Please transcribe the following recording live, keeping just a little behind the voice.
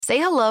Say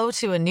hello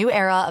to a new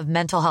era of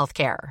mental health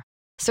care.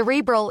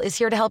 Cerebral is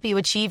here to help you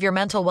achieve your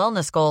mental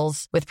wellness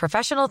goals with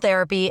professional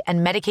therapy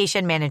and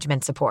medication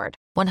management support.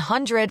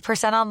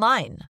 100%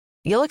 online.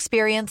 You'll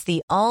experience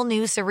the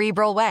all-new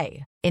Cerebral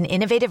way, an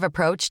innovative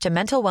approach to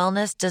mental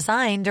wellness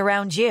designed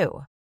around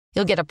you.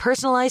 You'll get a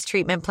personalized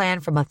treatment plan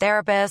from a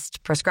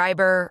therapist,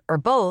 prescriber, or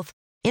both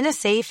in a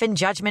safe and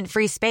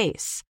judgment-free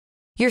space.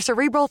 Your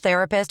Cerebral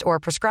therapist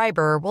or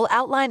prescriber will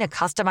outline a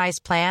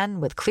customized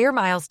plan with clear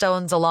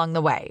milestones along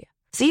the way,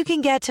 so you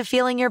can get to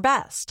feeling your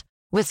best.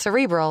 With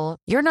Cerebral,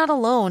 you're not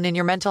alone in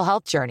your mental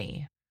health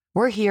journey.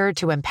 We're here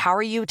to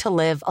empower you to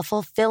live a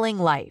fulfilling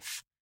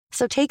life.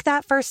 So take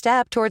that first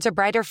step towards a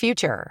brighter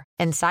future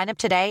and sign up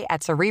today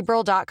at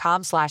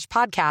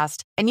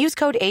Cerebral.com/podcast and use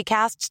code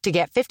ACAST to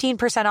get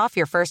 15% off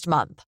your first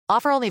month.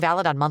 Offer only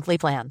valid on monthly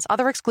plans.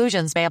 Other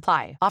exclusions may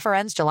apply. Offer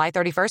ends July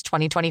 31st,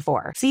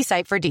 2024. See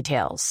site for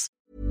details.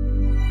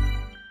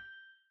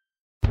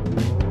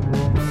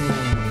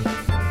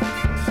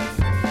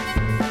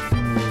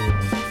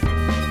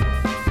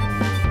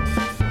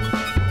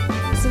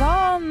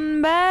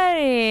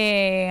 Svanberg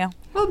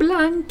och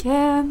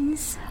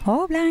Blankens.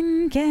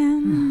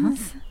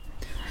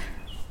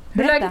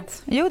 Berätta.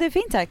 Läget? Jo, det är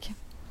fint, tack.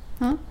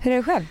 Ja. Hur är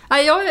det själv?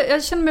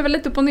 Jag känner mig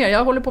väldigt upp och ner.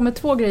 Jag håller på med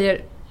 2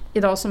 grejer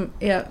idag som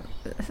är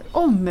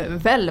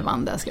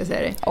omvälvande, ska jag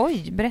säga det.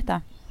 Oj,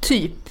 berätta.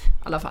 Typ,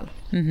 i alla fall.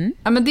 Mhm.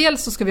 Ja, men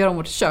dels så ska vi göra om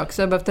vårt kök,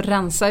 så jag behövde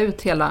rensa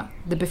ut hela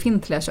det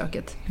befintliga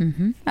köket.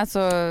 Mhm. Alltså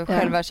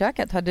själva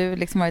köket, har du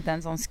liksom varit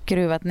den som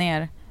skruvat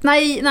ner?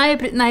 Nej,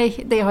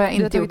 det har jag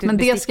inte gjort. Men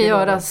det ska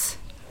göras.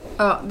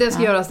 Ja, det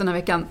ska göras den här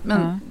veckan.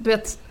 Men du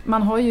vet,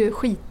 man har ju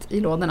skit i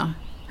lådorna.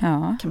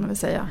 Ja. Kan man väl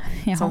säga.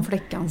 Ja. Som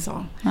fläckan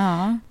sa.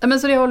 Ja. Ja, men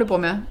så det jag håller på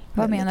med.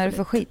 Vad menar du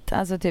för skit?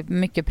 Alltså typ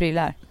mycket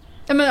prylar.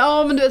 Ja,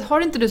 men du vet,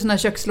 har inte du såna här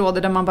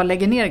kökslådor där man bara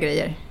lägger ner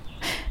grejer?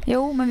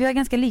 Jo, men vi har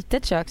ganska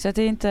litet kök, så att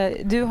det är inte,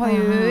 du har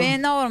ju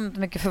enormt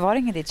mycket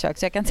förvaring i ditt kök,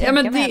 så jag kan tänka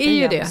men mig det att är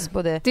ju göms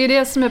både... Det är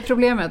det som är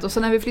problemet. Och så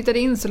när vi flyttade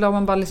in så la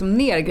man bara liksom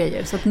ner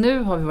grejer. Så att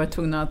nu har vi varit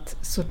tvungna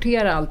att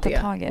sortera allt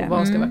det. Och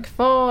vad ska vara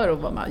kvar och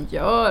vad man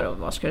gör och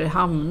var ska det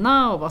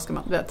hamna och vad ska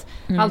man, vet.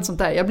 Allt sånt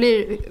där. Jag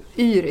blir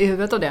yr i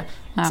huvudet av det.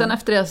 Ja. Sen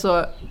efter det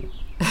så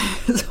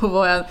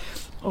var jag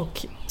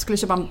och skulle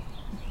köpa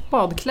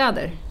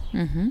badkläder.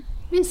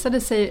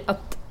 Visade sig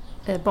att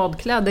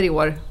badkläder i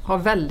år har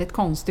väldigt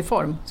konstig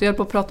form. Så jag höll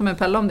på att prata med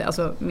Pelle om det,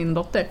 alltså min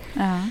dotter.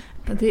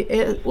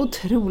 Det är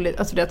otroligt,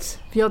 alltså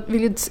jag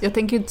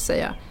tänker ju inte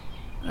säga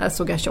jag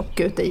såg jag tjock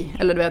ut i,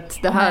 eller du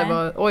vet, det här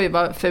var, oj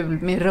vad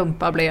ful min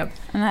rumpa blev.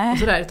 Och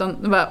sådär,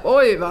 utan bara,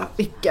 oj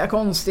vilka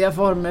konstiga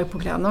former på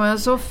kläderna, de är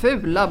så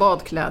fula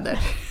badkläder.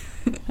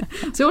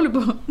 Så jag håller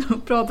på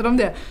och pratar om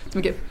det så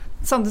mycket.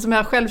 Samtidigt som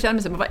jag själv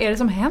känner mig, vad är det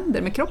som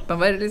händer med kroppen?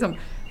 Vad är det liksom,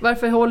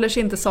 varför håller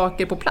sig inte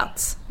saker på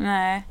plats?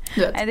 Nej,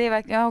 det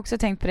är, jag har också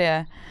tänkt på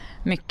det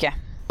mycket.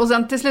 Och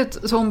sen till slut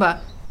så hon bara,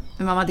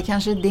 men mamma, det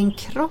kanske är din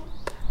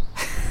kropp.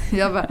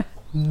 Jag bara,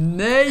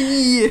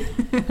 nej!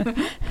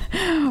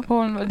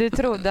 Du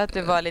trodde att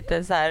du var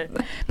lite så här,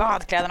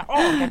 badkläderna,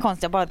 vilka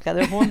konstiga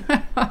badkläder. Hon,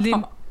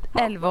 din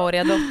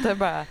 11-åriga dotter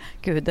bara,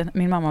 gud,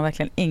 min mamma har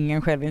verkligen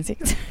ingen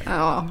självinsikt.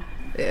 Ja.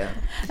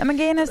 Ja, men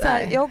grejen är så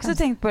här, jag har också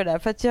tänkt på det där,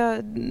 för att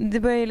det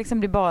börjar ju liksom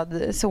bli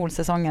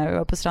solsäsonger. Vi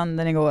var på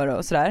stranden igår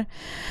och sådär.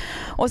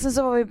 Och sen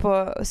så var vi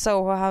på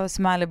Soho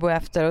House Malibu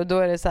efter, och då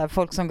är det så här,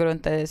 folk som går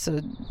runt där är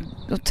så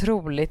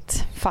otroligt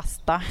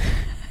fasta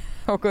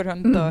och går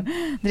runt och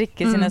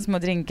dricker sina små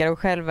drinkar, och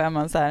själv är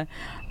man så här,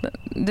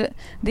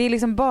 det är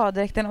liksom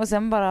baddräkten och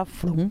sen bara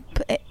flump,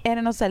 är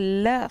det något så här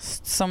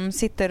löst som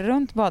sitter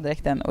runt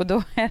baddräkten, och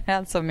då är det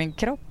alltså min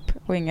kropp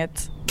och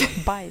inget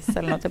bajs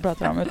eller något jag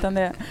pratar om, utan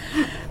det är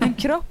en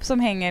kropp som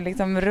hänger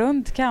liksom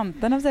runt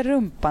kanten av så här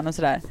rumpan och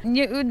sådär.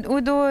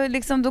 Och då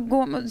liksom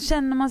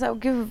känner man så här,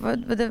 gud,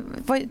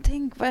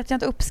 tänk vad att jag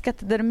inte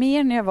uppskattade det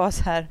mer när jag var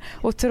så här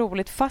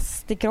otroligt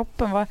fast i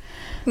kroppen. Vad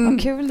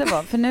kul det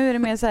var, för nu är det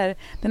mer så här,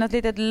 det är något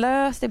litet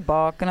löst i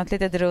bak och något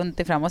litet runt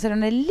i fram, och så är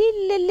det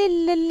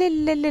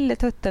den lille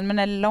tutten med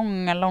den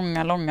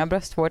långa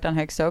bröstvårtan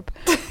högst upp.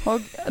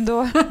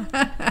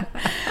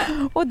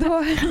 Och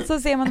då så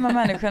ser man de här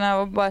människorna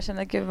och bara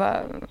känner, gud,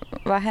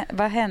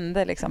 vad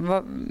hände liksom?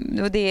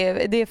 Och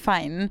det är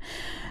fine.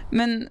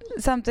 Men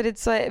samtidigt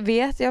så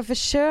vet jag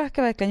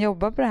försöker verkligen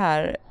jobba på det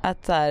här,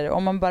 att så här,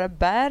 om man bara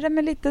bär det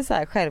med lite så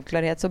här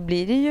självklarhet, så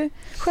blir det ju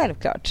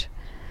självklart.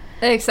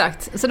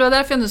 Exakt. Så det var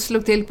därför jag nu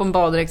slog till på en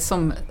baddräkt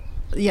som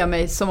ger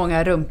mig så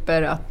många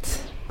rumpor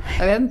att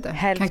jag vet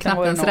inte, kan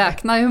knappt ens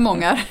räkna hur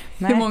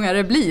många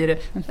det blir.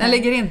 Den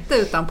ligger inte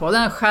utanpå,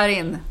 den skär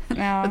in.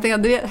 Ja. Jag tänker,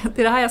 det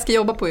är det här jag ska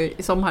jobba på i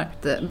sommar,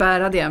 att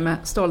bära det med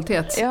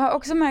stolthet. Jag har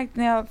också märkt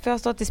för jag har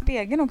stått i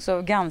spegeln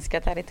också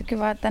ganska tätt, tycker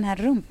jag, att den här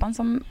rumpan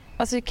som,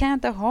 alltså kan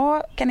inte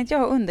jag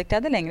ha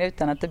underkläder längre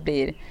utan att det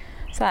blir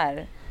så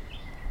här,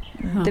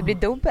 det blir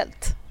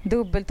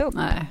dubbelt upp.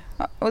 Nej.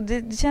 Och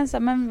det känns så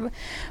här,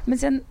 men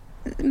sen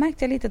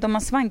märkte jag lite att om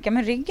man svankar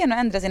med ryggen och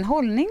ändrar sin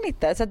hållning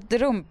lite så att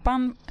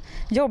rumpan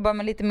jobbar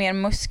med lite mer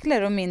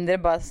muskler och mindre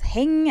bara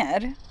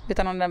hänger,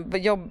 utan om den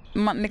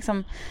man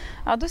liksom,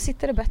 då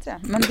sitter det bättre.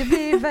 Men det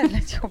blir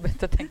väldigt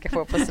jobbigt att tänka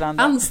på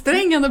stranden.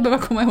 Ansträngande att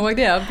behöva komma ihåg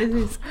det,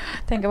 precis.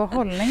 Tänka på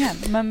hållningen,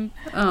 men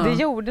det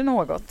gjorde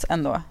något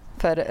ändå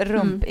för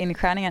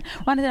rumpinkärningen.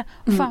 Och han säger,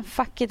 fan,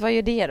 fuck it, vad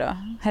gör det då?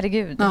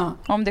 Herregud,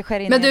 om det sker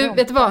in. Men du,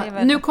 vet du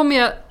vad?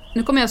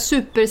 Nu kommer jag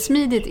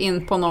supersmidigt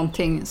in på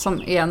någonting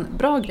som är en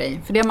bra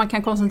grej. För det man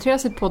kan koncentrera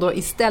sig på då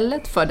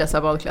istället för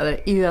dessa badkläder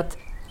är ju att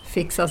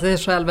fixa sig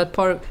själv ett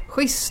par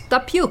schyssta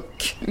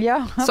pjuck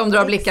som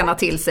drar blickarna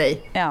till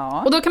sig.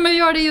 Ja. Och då kan man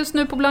göra det just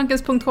nu på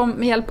blankens.com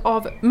med hjälp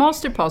av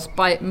Masterpass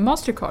by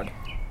Mastercard.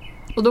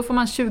 Och då får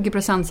man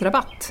 20%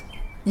 rabatt.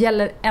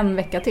 Gäller en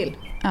vecka till.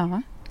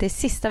 Ja. Det är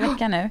sista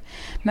veckan nu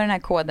med den här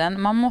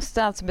koden. Man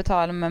måste alltså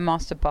betala med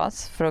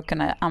Masterpass för att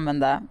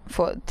kunna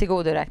få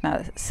tillgodoräkna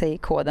sig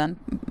koden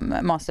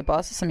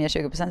Masterpass som ger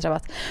 20%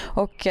 rabatt.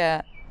 Och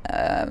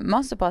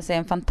Masterpass är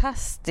en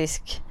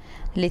fantastisk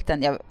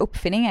liten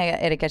uppfinning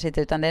är det kanske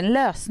inte, utan det är en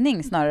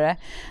lösning snarare,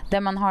 där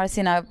man har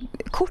sina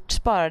kort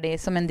sparade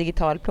som en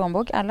digital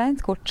plånbok. Alla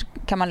ens kort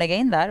kan man lägga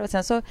in där, och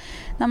sen så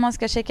när man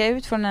ska checka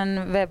ut från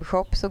en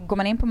webbshop så går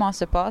man in på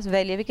Masterpass,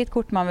 väljer vilket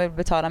kort man vill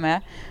betala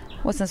med,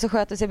 och sen så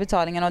sköter sig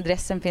betalningen och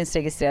adressen finns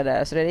registrerad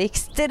där, så det är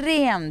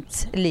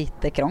extremt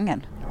lite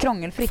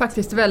krångelfritt.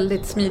 Faktiskt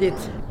väldigt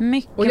smidigt.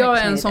 Och jag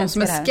är en sån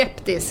som är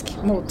skeptisk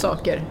mot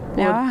saker.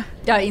 Ja.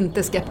 Jag är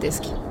inte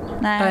skeptisk.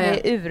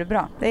 Nej, det är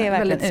urbra. Det är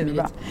verkligen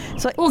urbra.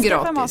 Så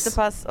skaffa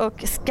Masterpass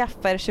och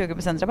skaffa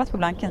 20% rabatt på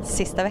blanken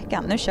sista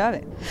veckan. Nu kör vi.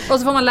 Och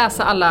så får man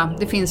läsa alla,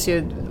 det finns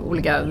ju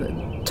olika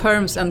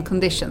terms and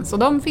conditions, och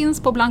de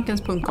finns på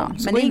blankens.com. Ja,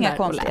 men det är inga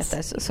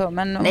konstigheter.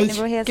 Men om ni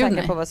var helt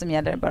säkra på vad som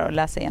gäller, bara att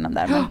läsa igenom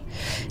där. Men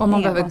om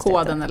man behöver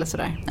koden eller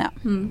sådär.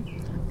 Ja.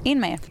 In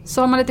med.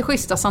 Så har man lite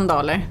schyssta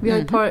sandaler. Vi har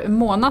ett par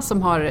Mona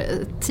som har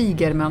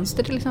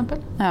tigermönster till exempel.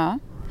 Ja.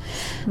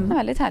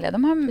 Väldigt härliga.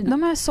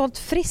 De har sålt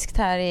friskt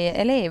här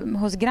i LA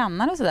hos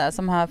grannar och sådär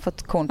som har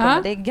fått korn på det.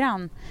 Det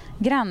är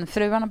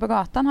grannfruarna på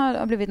gatan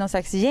har blivit någon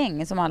slags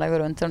gäng som alla går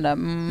runt i de där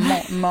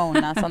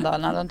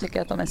Mona-sandalerna. De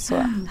tycker att de är så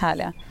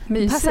härliga.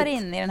 Mysigt. Passar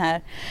in i den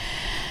här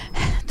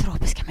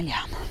tropiska miljön.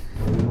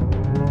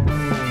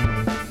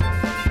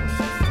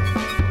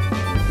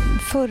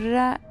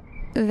 Förra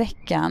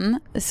veckan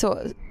så,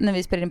 när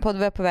vi spelade in podd,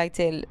 var jag på väg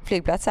till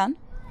flygplatsen.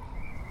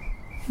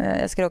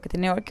 Jag ska åka till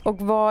New York och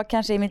var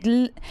kanske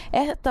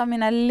ett av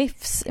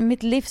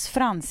mitt livs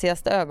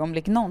fransigaste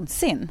ögonblick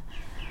någonsin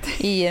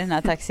i den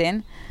här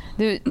taxin.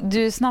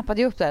 Du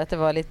snappade ju upp där att det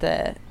var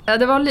lite... Ja,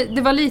 det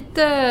var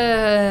lite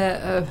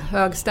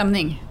hög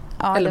stämning.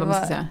 Ja, eller vad man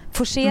ska säga.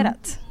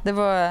 Forcerat. Det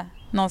var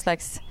någon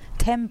slags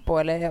tempo.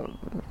 Eller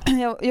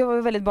jag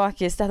var väldigt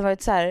bakis. Det hade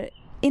varit så här...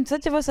 Inte så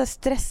att jag var så här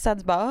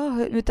stressad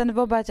bara, utan det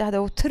var bara att jag hade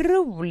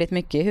otroligt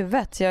mycket i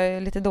huvudet. Jag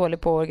är lite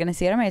dålig på att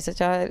organisera mig, så att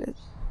jag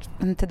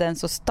en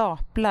tendens att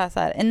stapla så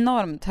här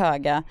enormt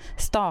höga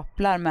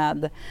staplar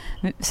med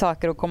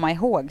saker att komma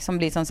ihåg som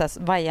blir som så här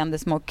vajande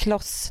små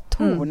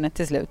klosstorn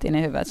till slut in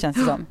i huvudet, känns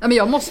det som. Ja, men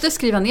jag måste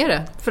skriva ner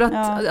det för att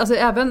alltså,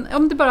 även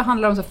om det bara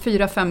handlar om så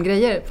 4-5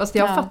 grejer, fast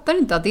jag fattar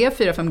inte att det är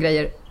 4-5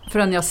 grejer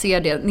förrän jag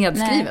ser det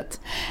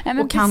nedskrivet. Nej,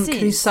 och kan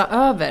kryssa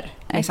över.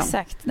 Liksom.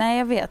 Exakt. Nej,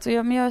 jag vet. Och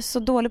jag är så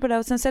dålig på det.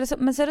 Och sen så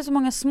är det så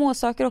många små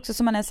saker också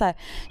som man är så här,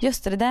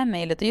 just det där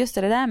mejlet och just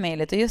det där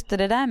mejlet och just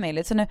det där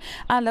mejlet. Så nu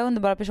alla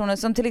underbara personer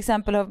som till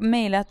exempel har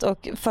mejlat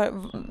och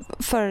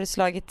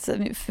föreslagit,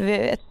 för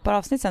ett par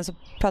avsnitt sen så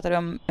pratade vi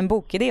om en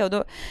bokidé, och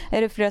då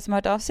är det flera som har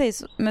hört av sig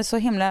med så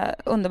himla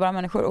underbara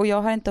människor, och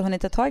jag har inte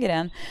hunnit ta tag i det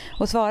än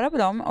och svara på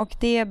dem, och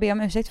det ber jag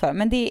om ursäkt för.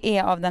 Men det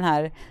är av den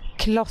här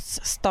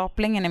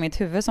klossstaplingen i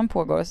mitt huvud som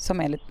pågår,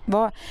 som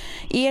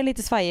är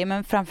lite svajig,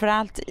 men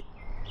framförallt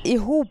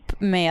ihop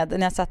med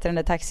när jag satt i den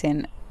där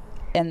taxin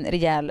en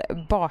rejäl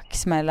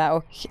baksmälla,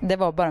 och det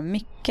var bara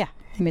mycket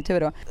i mitt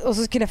huvud då. Och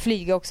så skulle jag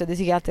flyga också, det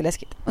tycker jag alltid är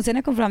läskigt. Och sen när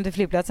jag kom fram till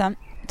flygplatsen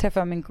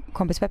träffade jag min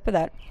kompis Peppe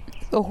där,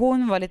 och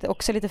hon var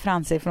också lite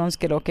fransig, för hon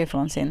skulle åka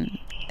ifrån sin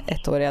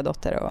 1-åriga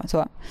dotter och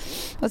så.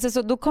 Och sen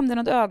så då kom det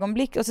något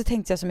ögonblick, och så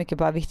tänkte jag så mycket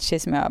på Avicii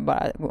som jag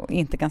bara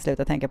inte kan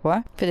sluta tänka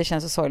på, för det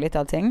känns så sorgligt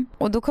allting.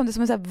 Och då kom det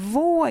som en sån här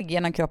våg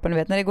genom kroppen,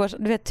 när det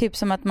går, typ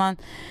som att man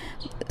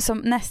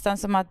nästan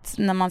som att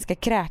när man ska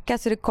kräka,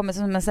 så det kommer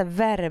som en sån här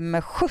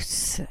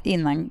värmeskjuts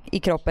i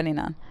kroppen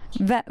innan.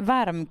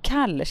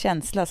 Varmkall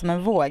känsla som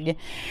en våg.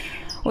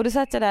 Och då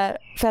satt jag där,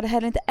 för jag hade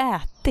heller inte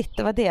ätit.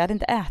 Det var det, jag hade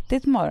inte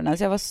ätit på morgonen.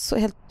 Så jag var så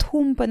helt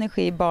tom på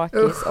energi,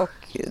 bakis.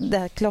 Och det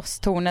här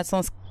klosstornet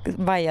som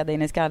vajade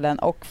in i skallen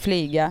och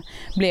flyga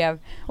blev.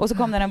 Och så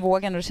kom den här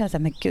vågen, och då kändes det,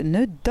 men gud,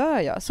 nu dör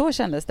jag. Så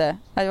kändes det.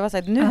 Jag var så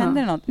här, nu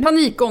händer det något.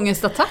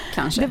 Panikångestattack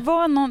kanske? Det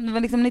var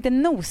liksom lite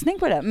nosning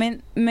på det.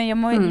 Men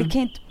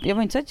jag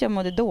var inte så att jag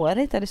mådde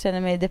dåligt eller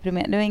kände mig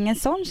deprimerad. Det var ingen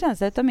sån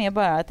känsla, utan mer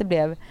bara att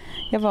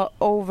jag var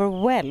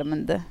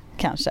overwhelmed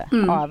kanske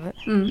av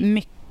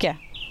mycket.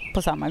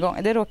 på samma gång.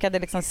 Det råkade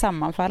liksom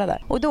sammanfalla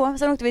där. Och då,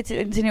 sen åkte vi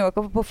till New York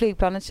och på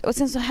flygplanet. Och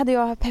sen så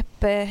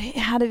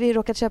hade vi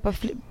råkat köpa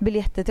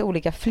biljetter till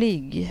olika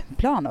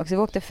flygplan också.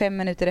 Vi åkte 5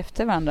 minuter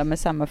efter varandra med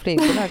samma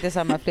flygbolag till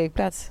samma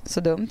flygplats.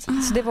 Så dumt.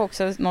 Så det var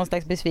också någon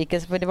slags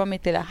besvikelse, för det var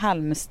mitt lilla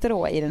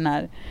halmstrå i den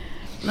här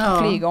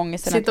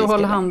flygångesten. Sitta och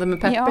hålla handen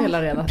med Peppe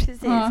hela redan.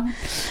 Precis. Ja.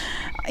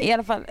 I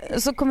alla fall,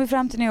 så kom vi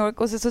fram till New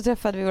York och så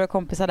träffade vi våra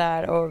kompisar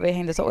där och vi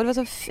hängde så. Och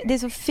det är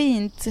så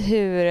fint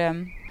hur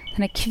den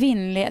här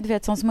kvinnliga, du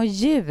vet, som små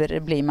djur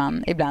blir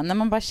man ibland. När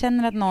man bara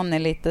känner att någon är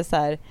lite så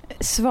här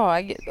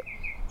svag,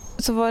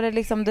 så var det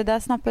liksom, det där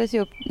snappades ju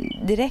upp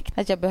direkt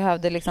att jag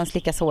behövde liksom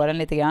slicka såren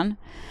lite grann.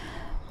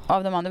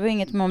 Av de andra, det var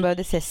inget man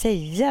behövde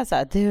säga så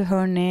här, du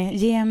hörni,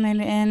 ge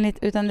mig en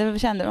lite, utan det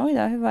kände, oj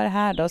då, hur var det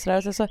här då? Så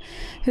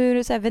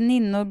hur så här,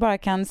 väninnor bara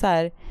kan så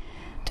här,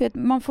 du vet,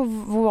 man får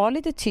vara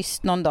lite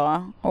tyst någon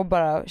dag och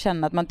bara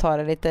känna att man tar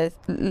det lite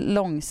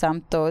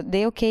långsamt, och det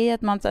är okej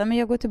att man säger, men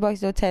jag går tillbaka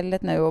till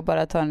hotellet nu och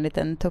bara tar en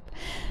liten tupp.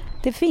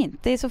 Det är fint,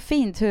 det är så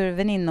fint hur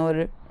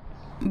väninnor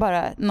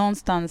bara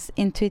någonstans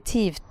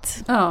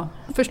intuitivt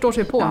förstår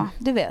sig på. Ja,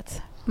 du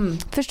vet.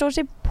 Förstår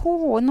sig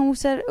på och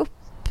nosar upp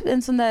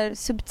en sån där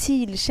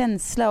subtil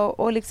känsla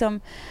och liksom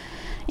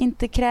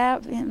inte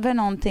kräver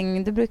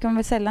någonting. Det brukar man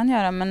väl sällan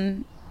göra,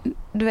 men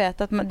du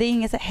vet att det är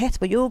ingen så hets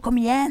på, jo kom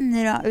igen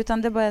nu då,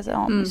 utan det bara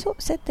så, så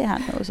sätt dig här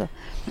nu och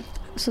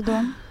så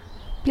då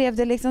blev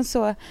det liksom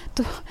så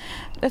då,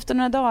 efter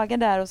några dagar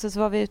där, och så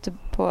var vi ute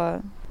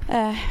på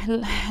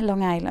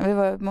Long Island, vi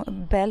var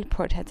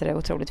Bellport heter det,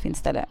 otroligt fint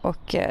ställe,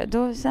 och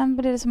då sen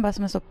blev det som bara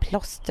som en så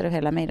plåster över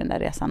hela mig den där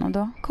resan, och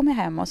då kom jag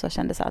hem och så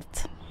kändes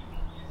allt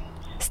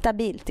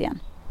stabilt igen.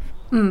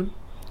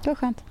 Det var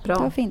skönt. Bra.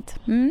 Det var fint.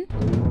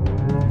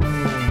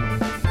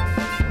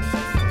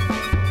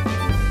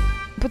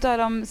 På tal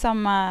om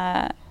samma,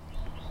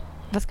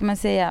 vad ska man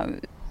säga,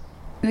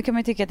 nu kan man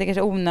ju tycka att det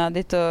kanske är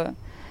onödigt att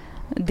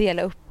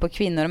dela upp på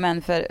kvinnor och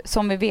män, för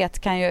som vi vet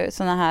kan ju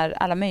såna här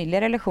alla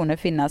möjliga relationer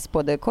finnas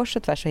både kors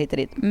och tvärs och hit och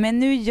dit. Men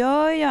nu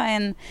gör jag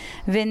en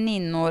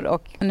väninnor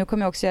och nu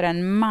kommer jag också göra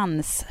en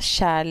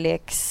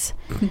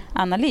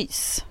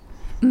manskärleksanalys.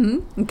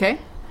 Okej.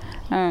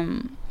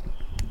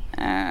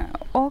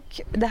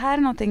 Och det här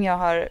är någonting jag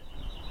har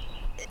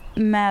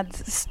med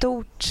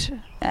stort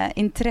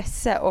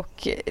intresse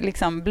och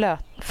liksom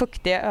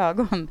fuktiga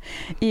ögon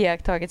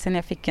iakttagit sedan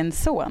jag fick en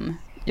son.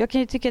 Jag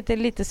kan ju tycka att det är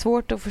lite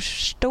svårt att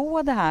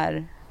förstå det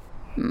här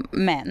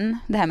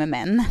med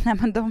män. Nej,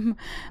 men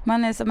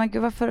man är så,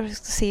 gud, varför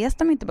ses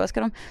de inte bara?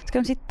 Ska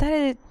de sitta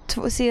här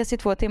ses i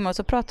 2 timmar och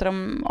så pratar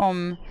de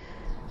om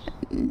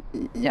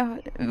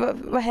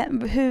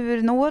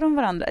hur når de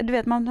varandra? Du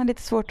vet, man har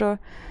lite svårt att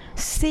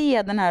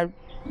se den här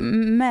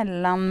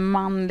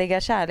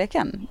mellanmanliga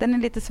kärleken. Den är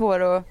lite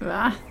svår att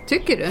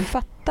tycker du?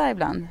 Fatta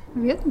ibland.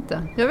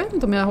 Jag vet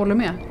inte om jag håller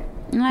med.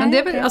 Nej, men det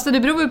är väl, alltså det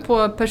beror ju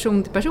på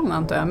person till person,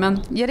 antar jag. Men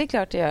ja, det är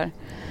klart det gör.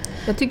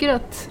 Jag tycker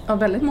att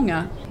väldigt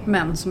många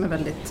män som är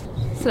väldigt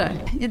sådär.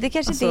 Ja, det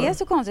kanske det är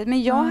så konstigt.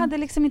 Men jag hade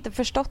liksom inte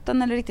förstått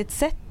den eller riktigt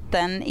sett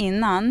den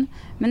innan.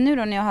 Men nu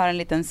då när jag har en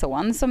liten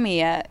son som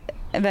är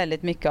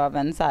väldigt mycket av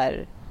en så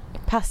här,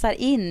 passar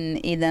in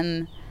i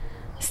den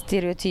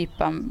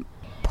stereotypa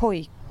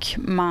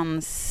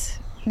pojkmans,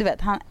 du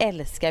vet, han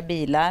älskar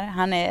bilar.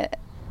 Han är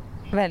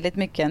väldigt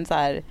mycket en så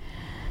här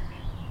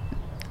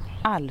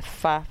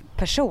alfa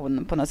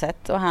person på något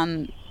sätt, och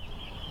han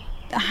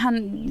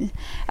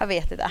jag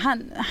vet inte,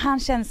 han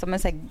känns som en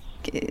så här,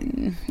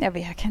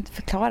 jag kan inte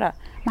förklara,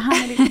 men han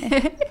är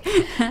lite,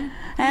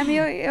 nej, men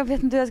jag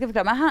vet inte hur jag ska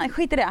förklara, men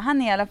skit i det,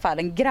 han är i alla fall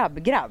en grabb.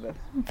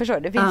 Förstår du?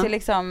 Det finns ju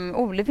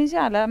liksom, det finns ju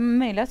alla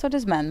möjliga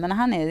sorters män, men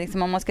han är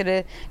liksom, om man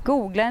skulle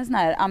googla en sån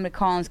här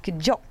amerikansk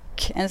jock,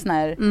 en sån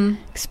här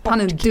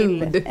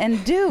sportkille, en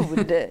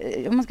dude.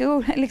 Om man ska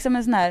gå liksom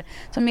en sån här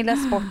som gillar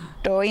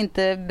sport och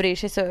inte bryr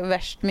sig så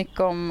värst mycket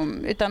om,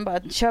 utan bara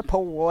kör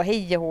på och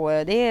hej och hå.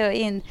 Det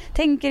är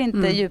tänker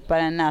inte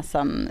djupare än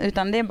näsan,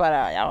 utan det är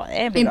bara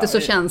inte så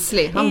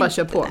känslig. Han bara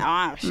kör på.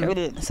 Ja,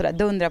 sådär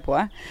dundra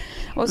på.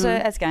 Och så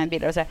älskar han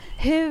bilar och så här.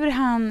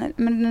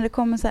 Men när det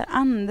kommer så här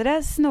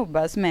andra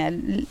snubbar som är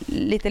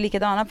lite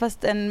likadana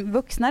fast en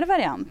vuxnare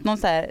variant, någon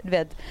så här, du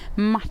vet,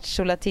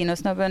 macho latino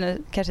snubbar,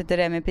 nu kanske inte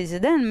det med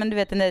precis den, men du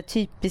vet den där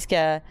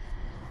typiska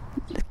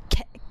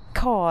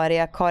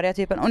karia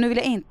typen. Och nu vill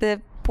jag inte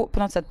på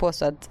något sätt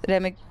påstå att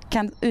Remi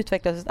kan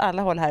utvecklas åt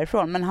alla håll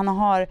härifrån, men han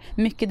har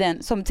mycket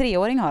den, som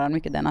 3-åring har han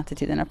mycket den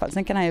attityden i alla fall.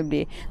 Sen kan han ju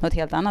bli något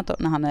helt annat då,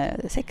 när han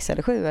är 6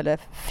 eller 7 eller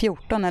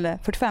 14 eller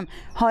 45.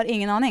 Har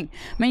ingen aning.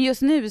 Men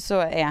just nu så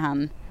är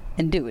han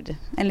en dude,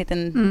 en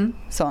liten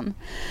sån.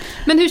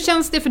 Men hur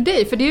känns det för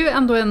dig? För det är ju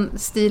ändå en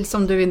stil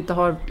som du inte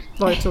har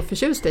varit så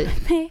förtjust i.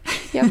 Nej,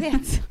 jag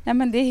vet. Nej,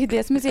 men det är ju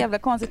det som är så jävla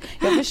konstigt.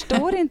 Jag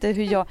förstår inte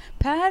hur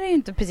Per är ju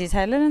inte precis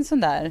heller en sån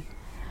där.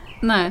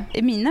 Nej.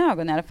 I mina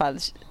ögon i alla fall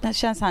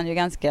känns han ju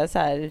ganska så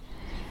här.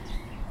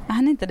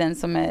 Han är inte den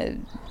som är,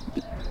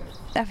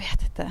 jag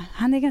vet inte.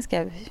 Han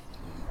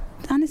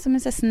är som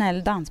en så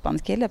snäll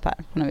dansbandskille, Per,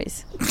 på något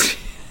vis.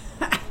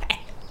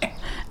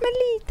 Men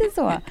lite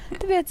så.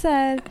 Du vet så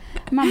här,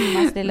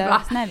 mammas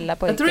lilla snälla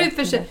pojke. Jag tror i och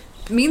för sig,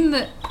 min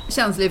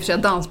känsla är i och för sig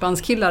att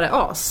dansbandskillar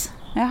är as.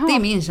 Jaha. Det är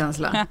min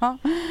känsla. Ja,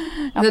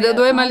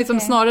 då är man liksom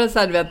snarare så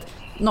här, du vet,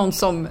 någon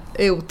som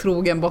är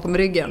otrogen bakom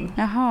ryggen.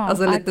 Jaha,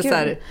 alltså lite så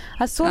här.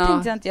 Så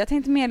tänkte jag inte. Jag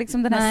tänkte mer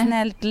liksom den här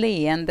snällt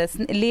leende,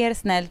 ler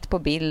snällt på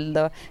bild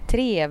och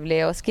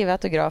trevlig och skriver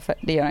autografer.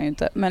 Det gör han ju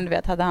inte. Men du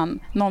vet, hade han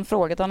någon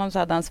frågat honom så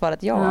hade han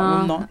svarat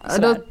ja.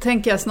 Då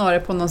tänker jag snarare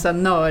på någon sån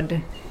här nörd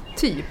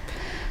typ.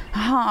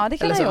 Ja, det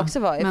kan det ju också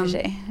vara i och för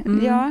sig.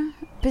 Ja,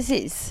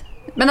 precis.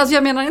 Men alltså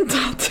jag menar inte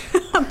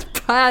att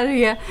Per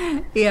är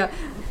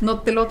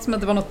något, det låter som att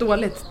det var något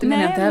dåligt. Det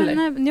menar jag inte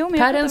heller.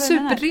 Per är en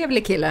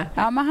supertrevlig kille.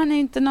 Ja, men han är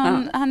inte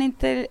någon,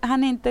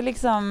 han är inte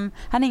liksom,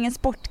 han är ingen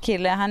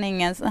sportkille, han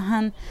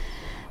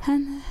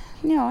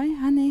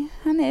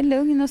är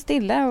lugn och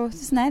stilla och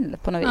snäll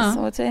på något vis.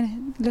 Och så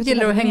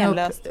gillar att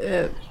hänga upp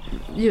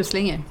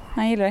ljusslingor.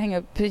 Han gillar att hänga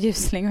upp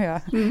ljusslingor, ja.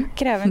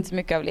 Kräver inte så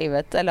mycket av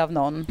livet eller av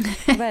någon.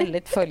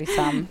 Väldigt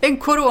följsam. En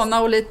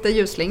corona och lite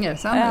ljusslingor,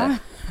 sen är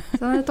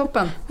det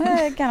toppen.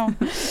 Kanon.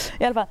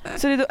 I alla fall.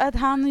 Så det är då att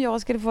han och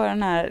jag skulle få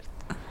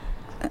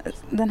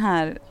den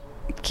här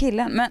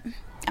killen. Men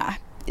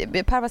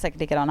Per var säkert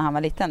likadan när han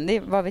var liten. Det,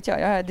 vad vet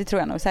jag? Det tror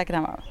jag nog säkert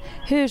han var.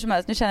 Hur som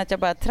helst, nu känner jag att jag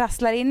bara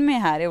trasslar in mig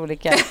här i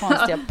olika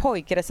konstiga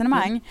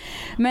pojkresonemang.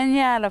 Men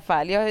i alla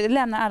fall, jag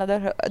lämnar alla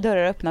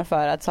dörrar öppna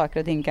för att saker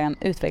och ting kan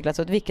utvecklas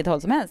åt vilket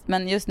håll som helst.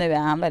 Men just nu är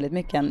han väldigt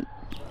mycket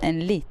en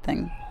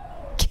liten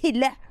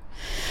kille.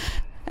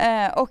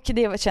 Och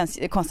det känns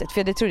konstigt,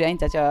 för det trodde jag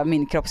inte att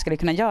min kropp skulle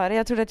kunna göra.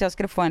 Jag trodde att jag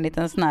skulle få en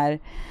liten sån här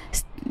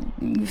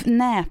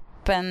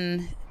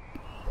näpen,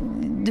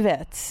 du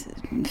vet,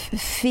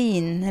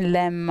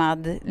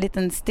 finlämmad,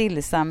 liten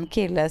stillsam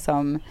kille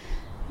som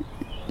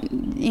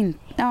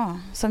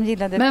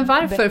gillade. Men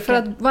varför? Böcker. För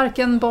att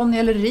varken Bonnie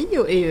eller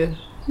Rio är ju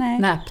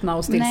näpna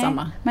och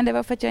stillsamma. Nej, men det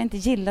var för att jag inte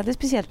gillade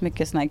speciellt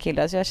mycket såna här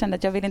killar, så jag kände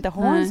att jag ville inte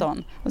ha en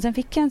sån. Och sen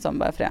fick jag en sån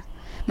bara för det.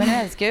 Men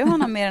jag älskar ju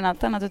honom mer än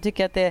allt annat och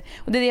tycker att det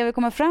är det jag vill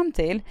komma fram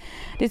till.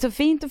 Det är så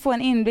fint att få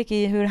en inblick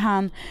i hur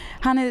han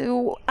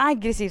är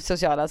aggressivt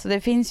social. Alltså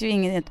det finns ju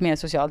inget mer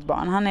socialt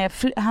barn.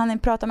 Han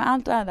pratar med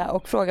allt och alla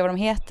och frågar vad de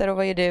heter och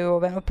vad gör du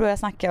och börjar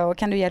snacka och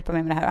kan du hjälpa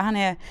mig med det här. Och han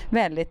är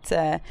väldigt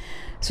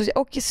social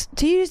och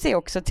styr sig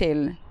också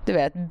till, du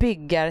vet,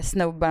 byggar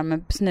snubbar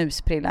med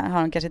snusprillar.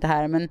 Har de kanske inte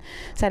här, men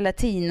så här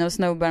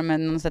latino-snubbar med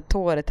någon sån här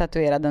tåre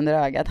tatuerad under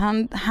ögat.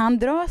 Han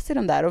dras till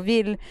dem där och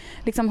vill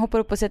liksom hoppa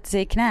upp och sätta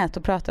sig i knät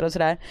och pratar och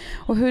sådär.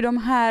 Och hur de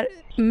här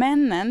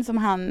männen som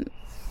han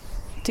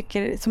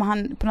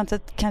på något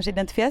sätt kanske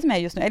identifieras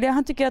med just nu, eller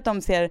han tycker att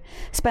de ser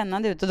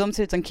spännande ut och de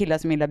ser ut som killar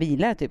som gillar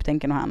bilar typ,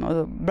 tänker nog han,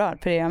 och bra,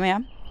 för det är jag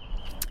med.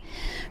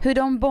 Hur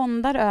de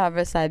bondar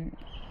över så här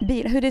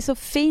bil, hur det är så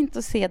fint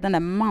att se den där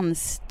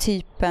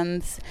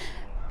manstypens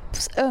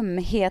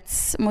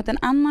ömhets mot en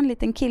annan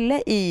liten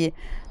kille i,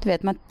 du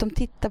vet, de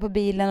tittar på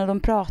bilen och de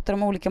pratar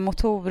om olika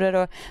motorer.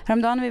 Och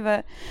häromdagen när vi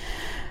var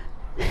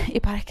i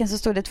parken så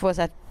stod det två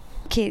så här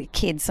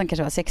kids som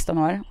kanske var 16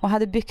 år och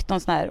hade byggt någon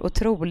sån här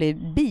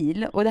otrolig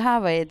bil, och det här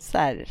var ett så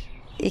här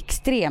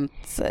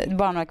extremt,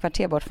 bara några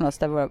kvarter bort från oss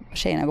där våra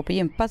tjejerna går på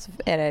gympa, så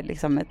är det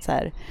liksom ett så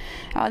här,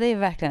 det är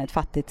verkligen ett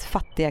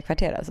fattiga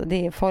kvarter, alltså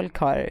folk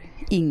har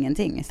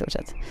ingenting i stort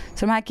sett.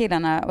 Så de här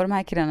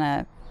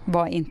killarna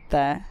var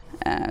inte,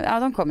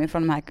 de kom ju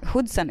från de här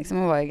hoodsen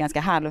liksom och var ju ganska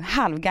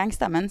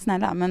halvgangsta, men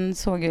snälla, men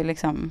såg ju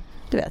liksom,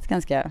 du vet,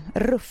 ganska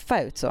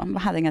ruffa ut, så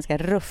hade en ganska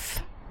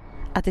ruff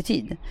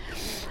attityd.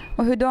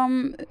 Och hur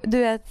du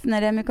vet,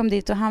 när Remi kom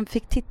dit och han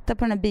fick titta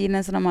på den här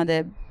bilen som de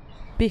hade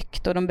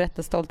byggt, och de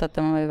berättade stolt att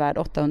den var värd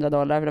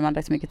 $800 för de hade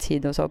lagt så mycket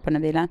tid och så på den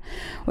här bilen.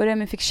 Och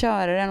Remi fick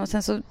köra den, och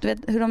sen så, du vet,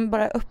 hur de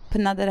bara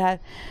öppnade det här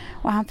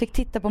och han fick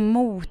titta på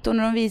motorn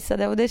när de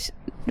visade, och det,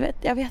 du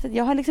vet,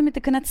 jag har liksom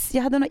inte kunnat,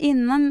 jag hade nog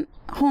innan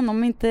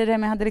honom, inte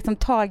Remi hade liksom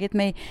tagit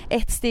mig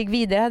ett steg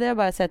vidare, hade jag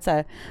bara sett så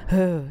här,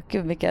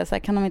 gud vilka, så här,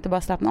 kan de inte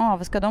bara slappna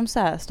av, ska de så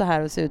här stå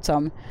här och se ut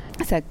som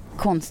så här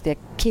konstiga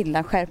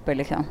killar, skärper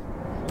liksom.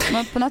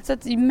 Men på något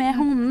sätt med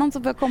honom så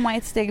får jag komma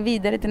ett steg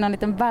vidare till någon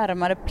liten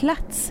varmare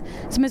plats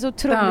som är så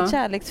otroligt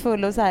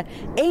kärleksfull och så här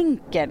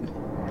enkel.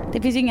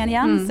 Det finns ju inga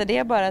nyanser, det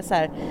är bara så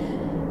här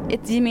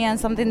ett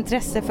gemensamt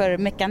intresse för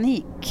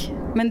mekanik.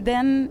 Men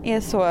den är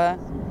så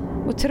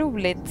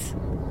otroligt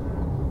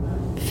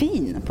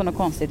fin på något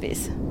konstigt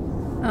vis.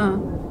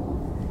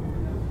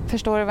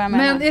 Förstår du vad jag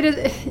menar?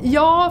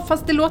 Men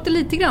fast det låter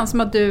lite grann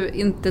som att du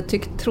inte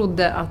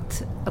trodde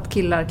att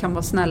killar kan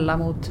vara snälla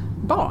mot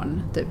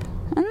barn, typ.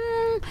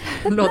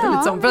 Det låter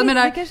lite som. För jag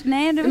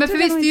menar, men för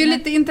visst, det är ju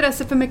lite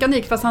intresse för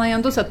mekanik, fast han har ju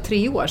ändå sett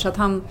 3 år, så att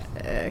han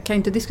kan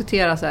inte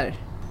diskutera så här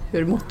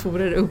hur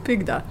motorer är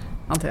uppbyggda,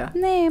 antar jag.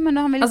 Nej, men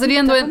han vill alltså, det är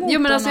ändå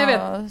jag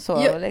vet. Så,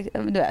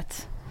 du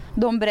vet.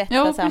 De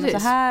berättar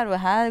så här och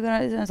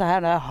här, så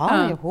här,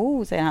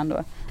 jaha, säger han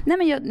då. Nej,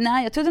 men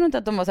jag trodde nog inte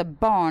att de var så här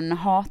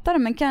barnhatare,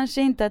 men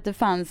kanske inte att det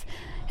fanns,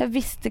 jag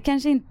visste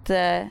kanske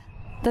inte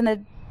den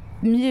där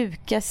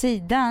mjuka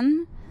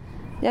sidan.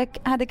 Jag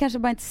hade kanske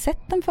bara inte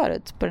sett den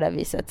förut på det där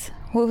viset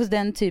hos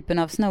den typen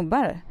av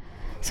snubbar.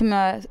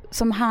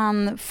 som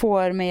han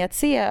får mig att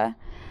se,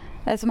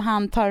 som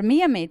han tar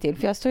med mig till,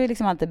 för jag står ju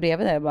liksom alltid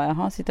bredvid där och bara,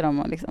 jaha, sitter de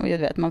och liksom, jag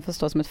vet, man får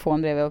stå som ett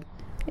fån bredvid och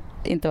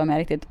inte vara med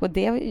riktigt, och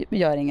det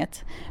gör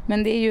inget,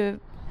 men det är ju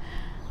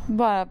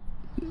bara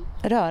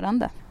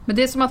rörande. Men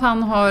det är som att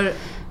han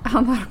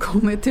har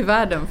kommit till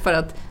världen för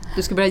att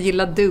du ska börja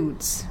gilla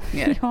dudes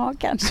mer. Ja,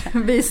 kanske.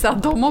 Visa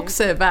att de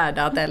också är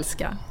värda att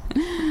älska.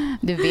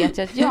 Du vet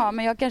ju att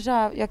men jag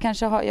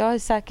är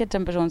säkert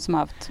en person som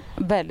har haft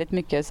väldigt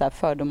mycket så här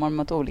fördomar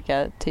mot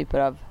olika typer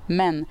av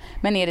män.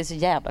 Men är det så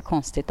jävla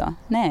konstigt då?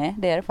 Nej,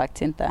 det är det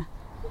faktiskt inte.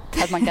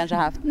 Att man kanske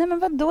har haft, nej men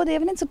vadå, det är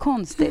väl inte så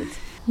konstigt?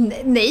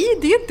 Nej,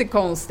 det är inte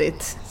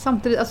konstigt.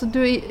 Samtidigt, alltså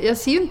jag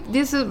ser ju, det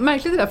är så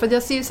märkligt det där, för att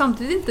jag ser ju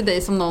samtidigt inte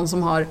dig som någon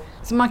som har,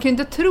 så man kan ju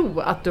inte tro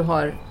att du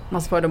har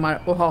massa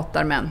fördomar och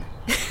hatar män.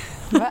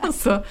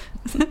 Alltså.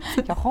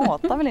 Jag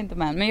hatar väl inte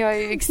män, men jag är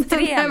ju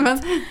extremt... Nej, men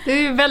du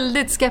är ju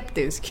väldigt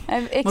skeptisk.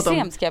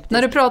 Extremt skeptisk.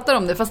 När du pratar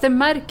om det, fast det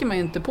märker man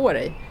ju inte på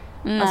dig.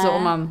 Nej. Alltså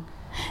om man...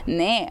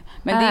 Nej,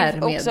 men det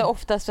är också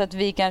oftast för att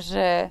vi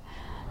kanske...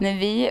 När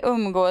vi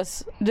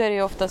umgås, då är det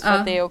ju oftast för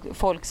att det är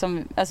folk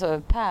som...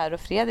 Alltså Per och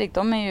Fredrik,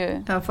 de är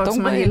ju... Ja, folk de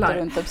som går man ju gillar.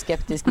 inte runt och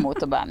skeptisk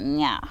mot och bara...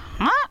 Nja.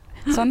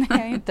 Sån är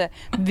jag ju inte.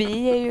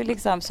 Vi är ju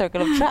liksom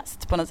circle of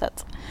trust på något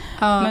sätt.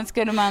 Ja. Men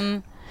skulle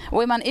man...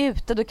 Och är man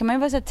ute, då kan man ju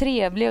vara så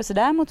trevlig och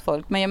sådär mot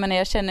folk. Men jag menar,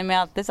 jag känner mig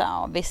alltid så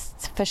här,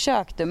 visst,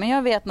 försök du, men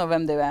jag vet nog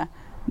vem du är.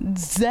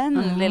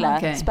 Den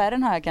lilla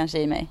spärren har jag kanske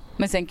i mig.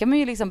 Men sen kan man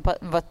ju liksom,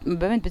 det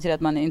behöver inte betyda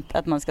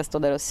att man ska stå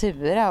där och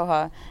sura och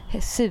ha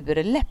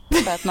surläpp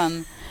för att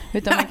man,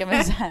 utan man kan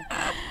väl så här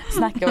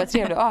snacka och vara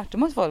trevlig och artig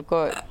mot folk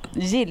och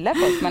gilla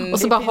folk. Men och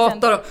så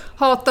bara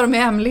hatar de i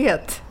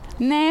hemlighet.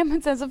 Nej,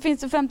 men sen så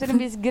finns det fram till en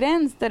viss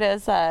gräns där det är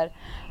så här,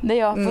 där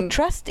jag får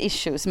trust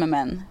issues med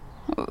män.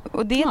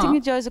 Och det tycker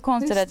inte jag är så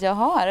konstigt att jag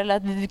har, eller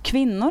att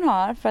kvinnor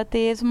har, för att det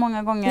är så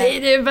många gånger... Nej,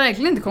 det är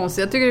verkligen inte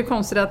konstigt. Jag tycker det är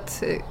konstigt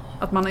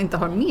att man inte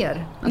har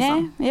mer.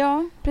 Nej,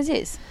 ja,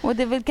 precis. Och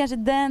det är väl kanske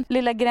den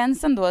lilla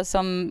gränsen då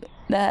som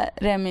det här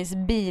Remis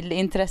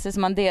bilintresse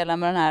som man delar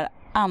med den här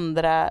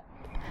andra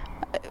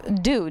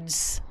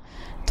dudes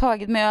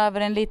tagit mig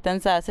över en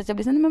liten så här, så att jag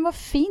blir så här, men vad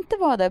fint det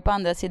var där på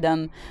andra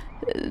sidan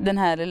den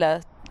här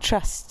lilla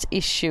trust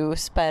issue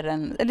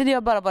spärren, eller det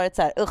har bara varit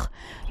så här,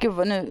 gud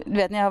vad nu, du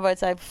vet, när jag har varit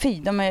så här, fy,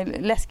 de är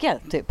läskiga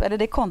typ, eller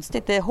det är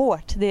konstigt, det är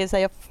hårt, det är så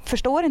här, jag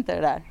förstår inte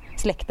det där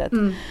släktet.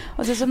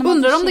 Och så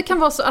undrar om det kan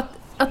vara så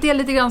att det är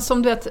lite grann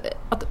som du vet,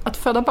 att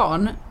föda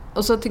barn,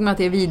 och så tycker man att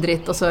det är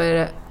vidrigt, och så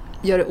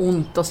gör det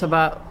ont, och så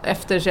bara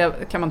efter så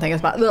kan man tänka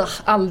så bara,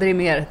 aldrig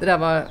mer, det där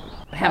var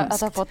hemskt.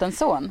 Att ha fått en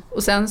son.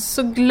 Och sen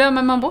så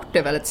glömmer man bort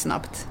det väldigt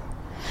snabbt.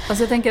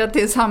 Alltså jag tänker att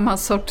det är samma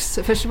sorts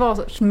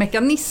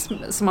försvarsmekanism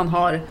som man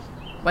har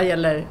vad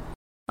gäller...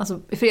 Alltså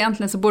för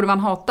egentligen så borde man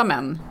hata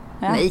män.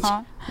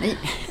 Jaha.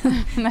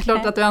 Nej.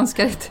 Klart att du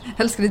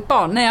älskar ditt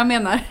barn. Nej, jag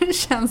menar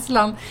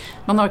känslan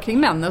man har kring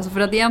män. Alltså för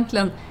att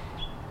egentligen,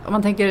 om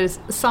man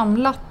tänker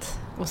samlat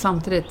och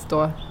samtidigt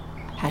då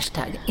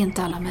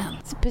 #inte alla män.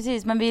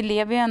 Precis, men vi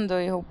lever ju ändå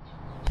ihop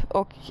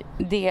och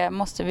det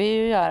måste vi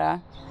ju göra.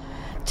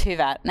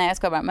 Tyvärr. Nej, jag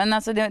ska bara. Men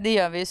alltså det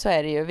gör vi ju, så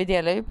är det ju. Vi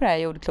delar ju på det här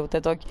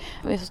jordklotet, och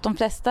hos de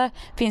flesta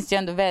finns det ju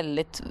ändå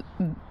väldigt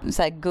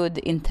så här good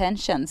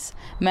intentions.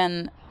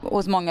 Men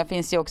hos många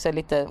finns det ju också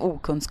lite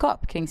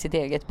okunskap kring sitt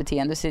eget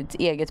beteende, sitt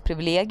eget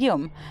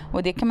privilegium.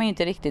 Och det kan man ju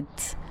inte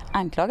riktigt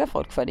anklaga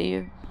folk för. Det är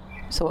ju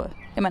så,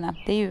 jag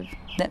menar, det är ju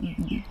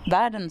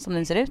världen som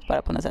den ser ut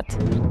bara på något sätt.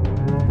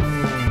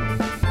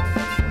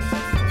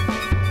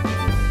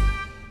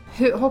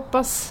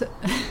 Hoppas,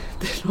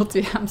 det låter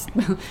ju hemskt,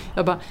 men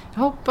jag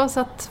hoppas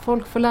att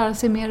folk får lära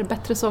sig mer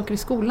bättre saker i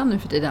skolan nu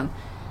för tiden.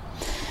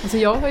 Alltså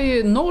jag har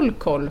ju noll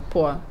koll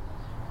på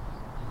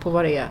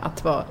vad det är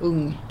att vara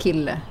ung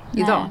kille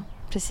idag. Nej,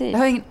 precis. Jag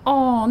har ingen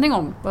aning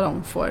om vad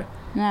de får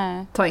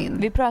ta in.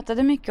 Vi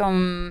pratade mycket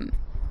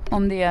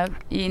om det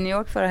i New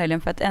York förra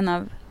helgen, för att en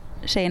av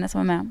tjejerna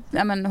som var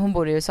med, hon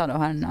bor i USA då,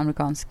 har en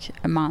amerikansk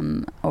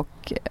man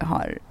och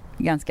har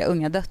ganska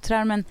unga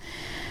döttrar, men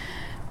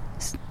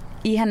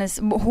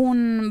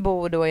hon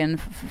bor då i en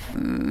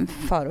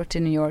förort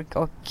till New York,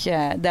 och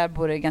där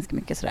bor det ganska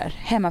mycket sådär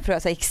hemmafruar,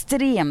 alltså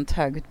extremt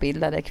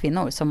högutbildade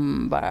kvinnor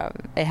som bara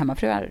är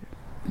hemmafruar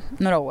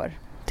några år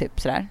typ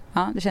sådär.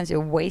 Ja, det känns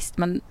ju waste,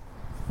 men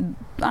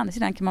å andra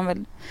sidan kan man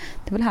väl,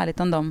 det är väl härligt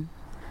om de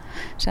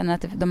känner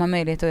att de har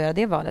möjlighet att göra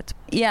det valet.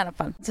 I alla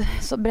fall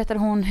så berättar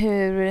hon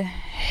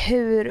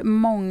hur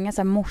många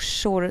så här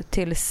morsor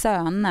till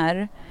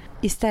söner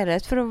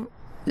istället för att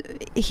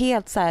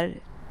helt så här,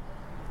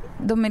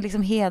 de är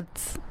liksom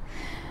helt,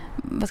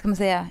 vad ska man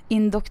säga,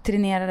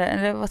 indoktrinerade,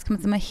 eller vad ska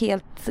man säga,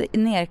 helt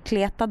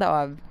nerkletade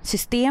av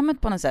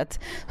systemet på något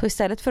sätt. Så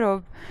istället för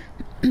att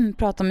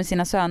prata med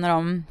sina söner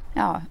om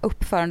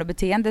uppförande och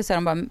beteende, så är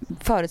de bara,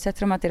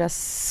 förutsätter de att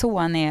deras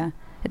son är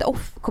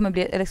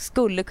ett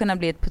skulle kunna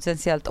bli ett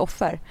potentiellt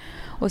offer,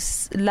 och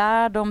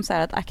lär dem så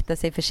här att akta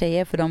sig för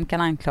tjejer, för de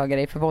kan anklaga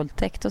dig för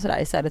våldtäkt och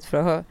sådär, istället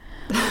för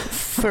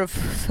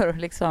att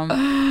liksom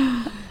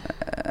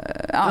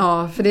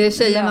Ja, för det är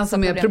tjejerna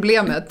som är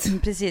problemet.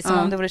 Precis, som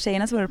om det vore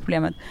tjejerna som var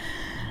problemet.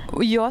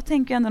 Och jag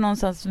tänker ändå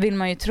någonstans, vill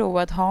man ju tro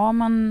att har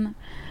man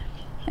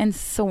en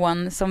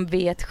son som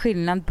vet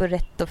skillnad på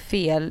rätt och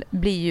fel,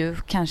 blir ju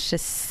kanske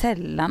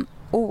sällan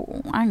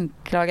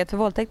anklagad för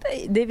våldtäkt.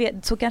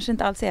 Så kanske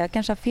inte alls är. Jag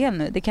kanske har fel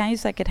nu. Det kan ju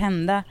säkert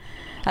hända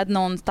att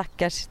någon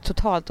stackars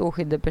totalt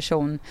oskyldig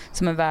person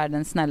som är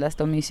världens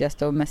snällaste och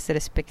mysigaste och mest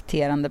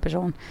respekterande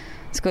person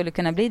skulle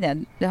kunna bli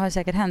det. Det har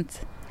säkert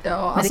hänt. Ja, men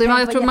alltså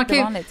jag tror man kan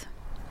ju,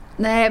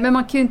 nej, men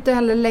man kan ju inte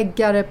heller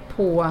lägga det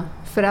på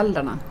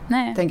föräldrarna.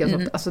 Nej. Tänker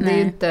jag så. Alltså det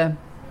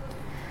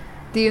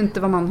är ju inte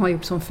vad man har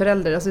gjort som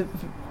förälder. Alltså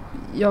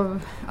i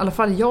alla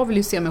fall jag vill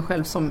ju se mig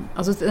själv som,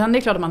 alltså det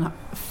är klart att man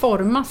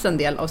formas en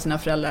del av sina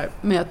föräldrar,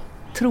 men jag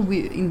tror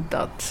ju inte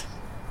att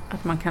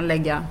man kan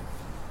lägga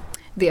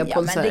det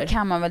på men det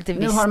kan man väl till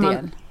viss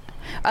del.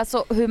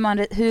 Alltså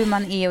hur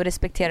man är och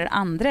respekterar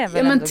andra är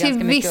väl ändå till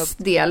ganska viss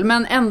del,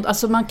 men ändå,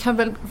 alltså man kan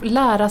väl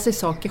lära sig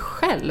saker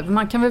själv.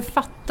 Man kan väl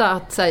fatta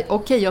att säga,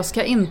 okej, jag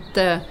ska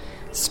inte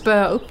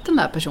spöa upp den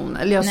där personen,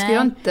 eller jag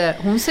ska inte,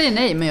 hon säger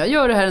nej, men jag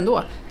gör det här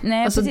ändå.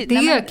 Nej, alltså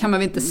det kan man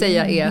väl inte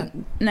säga är...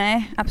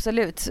 Nej,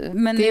 absolut.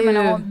 Men det, jag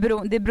menar,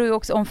 det beror ju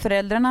också om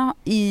föräldrarna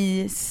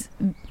i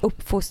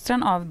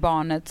uppfostran av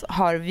barnet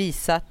har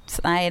visat,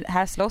 nej,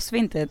 här slåss vi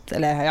inte,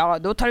 eller ja,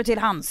 då tar du till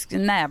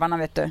nävarna,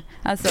 vet du.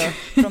 Alltså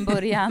från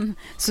början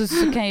så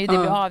kan ju det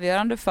bli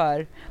avgörande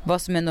för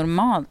vad som är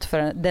normalt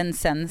för den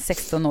sen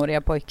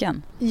 16-åriga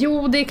pojken.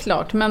 Jo, det är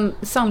klart, men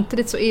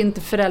samtidigt så är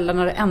inte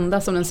föräldrarna det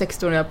enda som den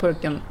 16-åriga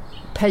pojken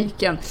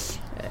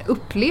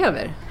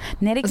upplever.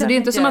 Nej, det är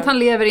inte som att han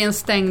lever i en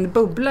stängd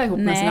bubbla ihop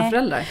med sina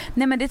föräldrar.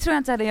 Nej, men det tror jag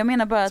inte heller. Jag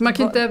menar bara att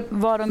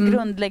var de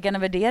grundläggande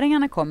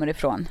värderingarna kommer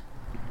ifrån.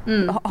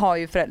 Har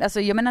ju föräldrar.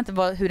 Alltså jag menar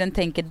inte hur den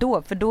tänker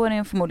då, för då är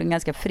den förmodligen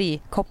ganska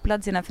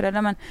frikopplad sina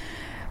föräldrar, men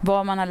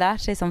vad man har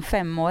lärt sig som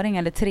 5-åring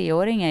eller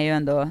 3-åring är ju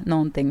ändå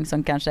någonting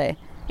som kanske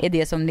är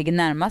det som ligger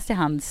närmast i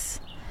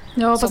hans.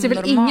 Ja, fast det är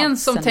väl ingen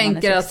som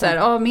tänker att så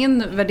här,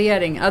 min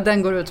värdering,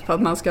 den går ut på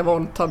att man ska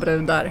våldta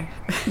brudar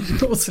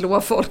och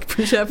slå folk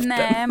på käften.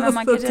 Nej, men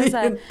man kan säga så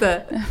här,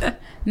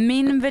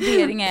 min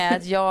värdering är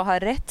att jag har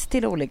rätt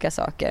till olika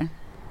saker.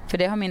 För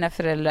det har mina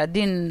föräldrar, det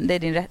är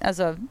din rätt.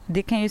 Alltså,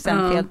 det kan ju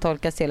sen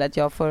feltolkas till att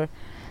jag får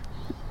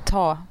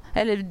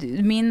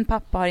eller min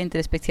pappa har inte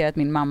respekterat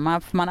min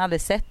mamma, för man har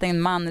aldrig sett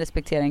en man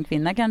respektera en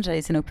kvinna kanske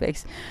i sin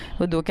uppväxt,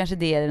 och då kanske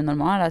det är det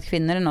normala, att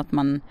kvinnor är något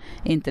man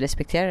inte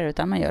respekterar,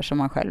 utan man gör som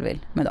man själv vill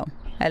med dem,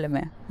 eller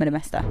med det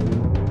mesta.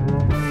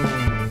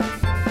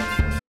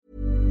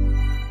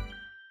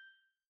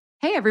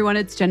 Hey everyone,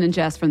 it's Jen and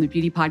Jess from the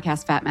beauty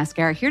podcast Fat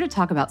Mascara, here to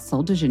talk about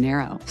Sol de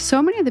Janeiro.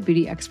 So many of the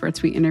beauty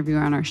experts we interview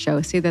on our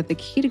show say that the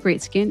key to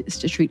great skin is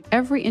to treat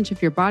every inch of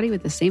your body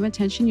with the same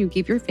attention you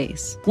give your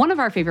face. One of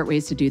our favorite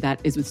ways to do that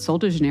is with Sol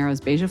de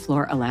Janeiro's Beija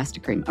Flor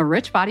Elastic Cream, a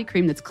rich body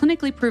cream that's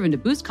clinically proven to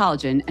boost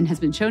collagen and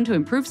has been shown to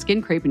improve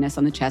skin crepiness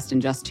on the chest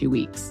in just 2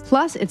 weeks.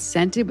 Plus, it's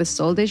scented with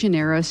Sol de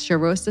Janeiro's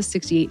Charosta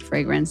 68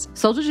 fragrance.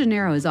 Sol de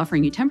Janeiro is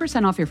offering you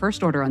 10% off your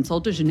first order on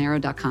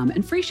soldejaneiro.com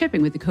and free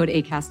shipping with the code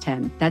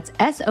ACAST10. That's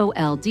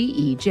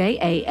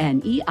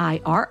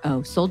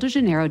SOLDEJANEIRO,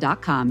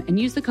 soldejaneiro.com, and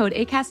use the code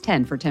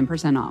ACAST10 for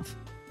 10% off.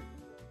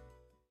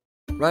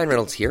 Ryan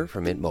Reynolds here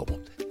from Mint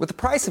Mobile. With the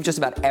price of just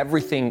about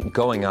everything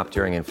going up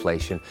during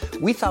inflation,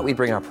 we thought we'd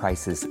bring our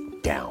prices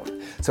down.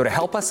 So to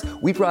help us,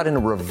 we brought in a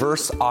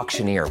reverse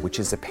auctioneer, which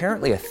is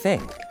apparently a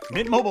thing.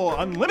 Mint Mobile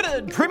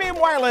Unlimited Premium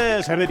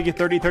Wireless. How to get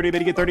 30, 30, bit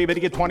to get 30, bit to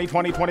get 20,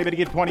 20, 20, bit to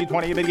get 20,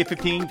 20, bit to get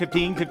 15,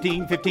 15,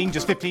 15, 15,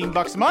 just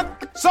 $15 a month?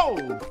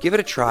 Sold! Give it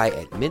a try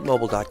at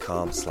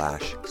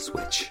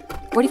mintmobile.com/switch.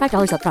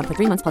 $45 up front for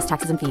 3 months plus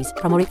taxes and fees.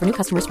 Promo rate for new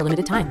customers for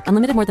limited time.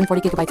 Unlimited more than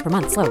 40 gigabytes per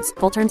month. Slows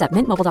full terms at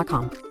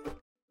mintmobile.com.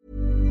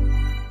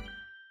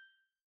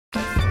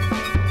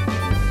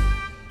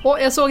 Och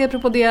jag såg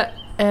apropå det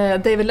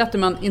David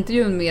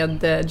Letterman-intervjun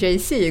med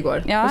Jay-Z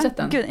igår. Ja, har du sett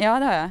den? Ja,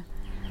 det har jag.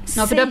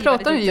 Ja, för där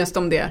pratar han just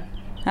om det.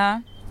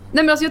 Ja. Nej,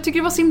 men alltså, jag tycker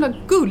det var så himla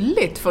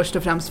gulligt först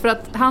och främst, för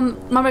att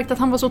man märkte att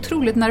han var så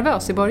otroligt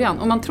nervös i början,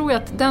 och man tror ju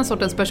att den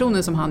sortens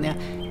personer som han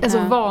är så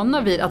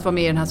vana vid att vara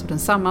med i den här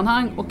sortens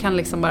sammanhang och kan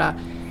liksom bara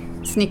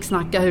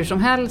snicksnacka hur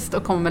som helst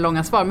och komma med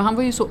långa svar, men han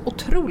var ju så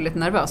otroligt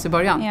nervös i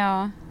början.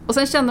 Ja. Och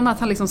sen kände man att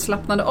han liksom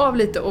slappnade av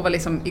lite och var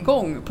liksom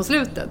igång på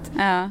slutet.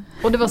 Ja.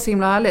 Och det var så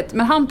himla härligt.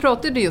 Men han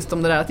pratade just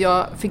om det där att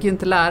jag fick ju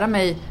inte lära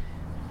mig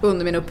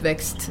under min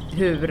uppväxt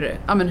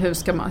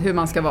hur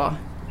man ska vara.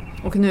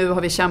 Och nu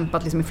har vi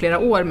kämpat liksom i flera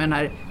år med den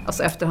här,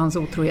 alltså efter hans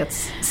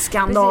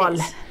otrohetsskandal.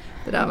 Precis.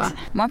 Det där, va?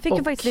 Man fick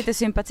ju faktiskt lite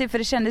sympati, för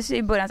det kändes ju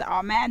i början så,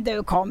 men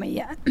du kom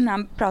igen. När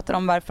han pratade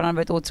om varför han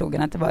varit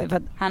otrogen, att det var för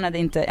att han hade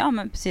inte,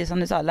 precis som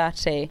du sa, lärt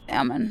sig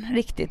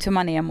riktigt hur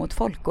man är mot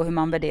folk och hur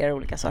man värderar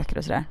olika saker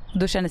och sådär.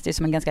 Då kändes det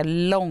som en ganska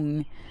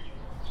lång.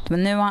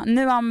 Men nu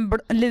har han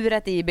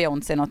lurat i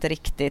Beyoncé något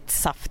riktigt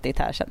saftigt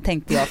här, så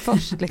tänkte jag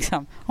först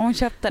liksom. Och hon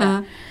köpte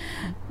det.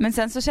 Men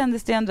sen så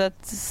kändes det ändå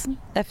att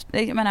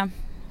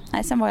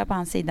sen var jag på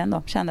hans sida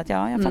ändå. Kände att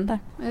jag fattar.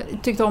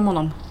 Jag tyckte om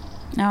honom.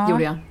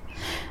 Gjorde jag.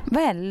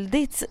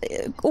 Väldigt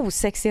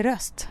osexig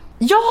röst.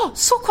 Ja,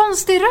 så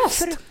konstig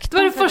röst. Det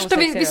var det första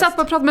vi satt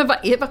och pratade med.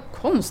 Vad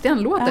konstig han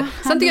låter.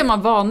 Sen tycker jag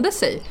man vande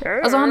sig.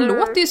 Alltså han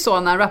låter ju så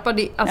när han rappar.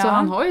 Alltså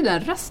han har ju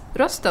den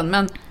rösten.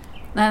 Men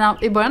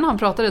i början när han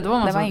pratade då var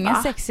man det var ingen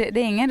sexig. Det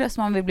är ingen röst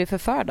man vill bli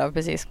förförd av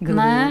precis.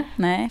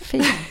 Nej,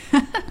 fint.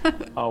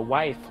 A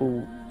wife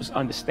who was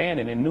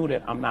understanding and knew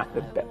that I'm not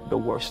the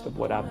worst of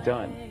what I've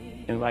done.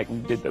 And like we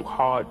did the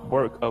hard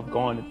work of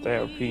going to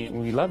therapy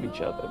and we love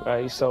each other,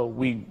 right? So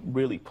we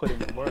really put in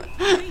the work.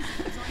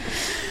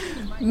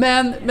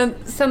 Men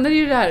sen är det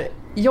ju det här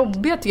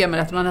jobbiga tycker jag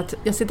med att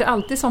jag sitter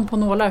alltid som på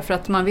nålar för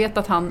att man vet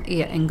att han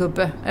är en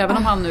gubbe. Även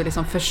om han nu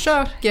liksom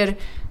försöker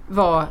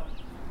vara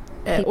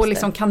och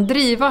liksom kan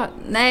driva,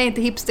 nej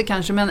inte hipster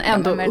kanske men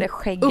ändå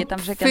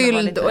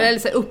uppfylld och eller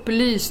så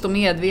upplyst och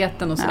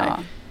medveten och sådär.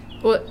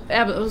 Och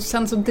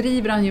sen så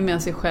driver han ju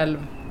med sig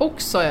själv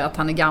också att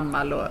han är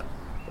gammal och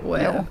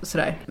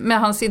sådär.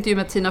 Men han sitter ju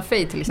med Tina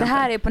Fey till exempel.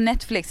 Det här är på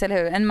Netflix,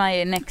 eller hur? En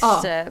My Next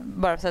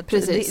bara så att det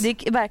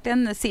är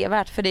verkligen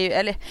sevärt för det är ju,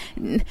 eller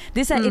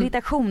det är så här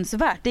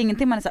irritationsvärt. Det är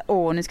ingenting man är så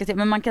här, nu ska jag se,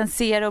 men man kan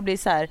se det och bli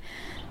så här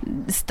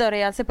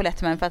större i sig på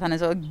Letterman för att han är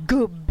så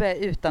gubbe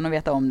utan att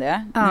veta om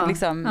det. Det är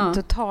liksom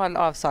total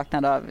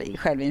avsaknad av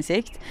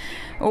självinsikt.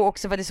 Och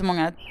också för att det är så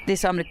många, det är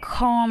så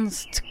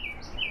amerikanskt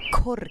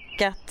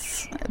korkat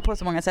på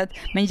så många sätt.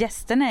 Men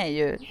gästerna är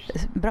ju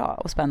bra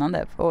och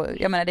spännande. Och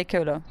jag menar, det är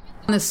kul då.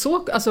 Han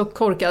är så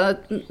korkad.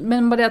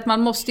 Men bara det att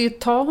man måste ju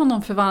ta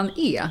honom för vad han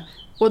är.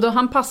 Och då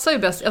han passar ju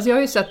bäst. Alltså jag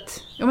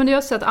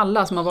har sett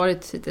alla som har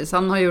varit hittills.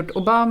 Han har gjort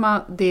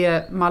Obama, det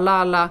är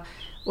Malala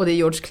och det är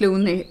George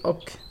Clooney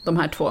och de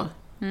här två.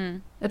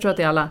 Jag tror att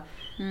det är alla.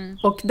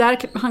 Och där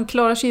han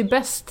klarar sig ju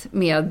bäst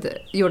med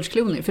George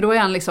Clooney. För då är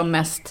han liksom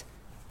mest...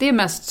 Det är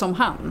mest som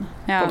han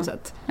på något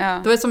sätt.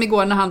 Det var som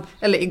igår när han,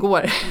 eller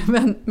igår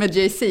men med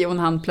Jay-Z och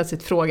han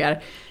plötsligt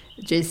frågar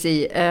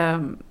Jay-Z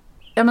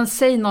men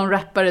säg någon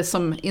rappare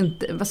som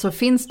inte, alltså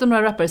finns det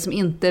några rappare som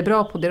inte är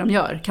bra på det de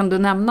gör? Kan du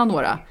nämna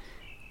några?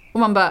 Och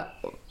man bara,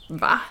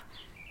 va?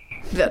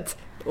 Vet.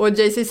 Och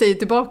Jay-Z säger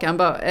tillbaka, han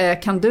bara,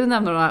 kan du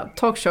nämna några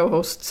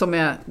talkshow-host som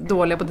är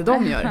dåliga på det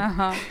de gör?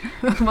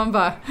 Man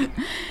bara,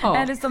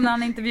 Eller som när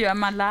han intervjuar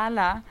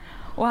Malala.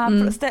 Och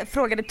han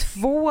frågade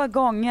 2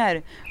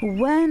 gånger,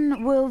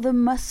 when will the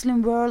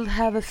Muslim world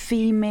have a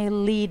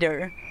female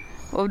leader?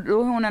 Och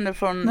då hon ändå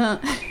från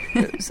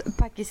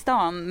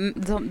Pakistan,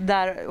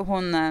 där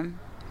hon,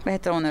 vad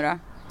heter hon nu då?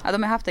 Ja,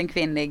 de har haft en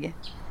kvinnlig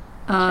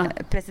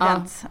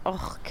president. Vad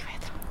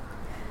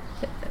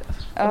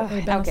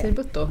heter hon?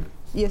 Bhutto.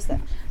 Just det.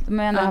 De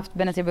har ändå haft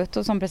Benazir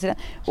Bhutto som president.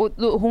 Och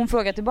då, hon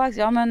frågade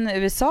tillbaka, men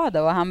USA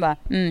då? Och han bara,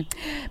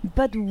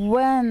 but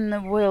when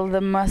will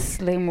the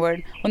Muslim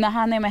world... Och när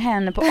han är med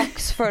henne på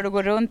Oxford och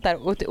går runt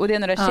där, och det är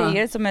några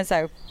tjejer som är så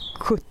här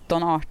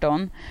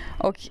 17-18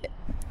 och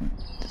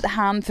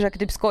han försöker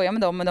typ skoja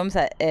med dem, och de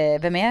säger,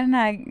 vem är den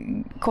här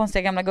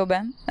konstiga gamla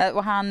gubben?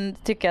 Och han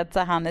tycker att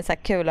han är så här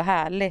kul och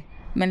härlig,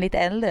 men lite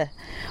äldre.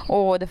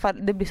 Och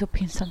det blir så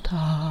pinsamt.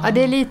 Ja,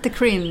 det är lite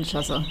cringe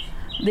alltså.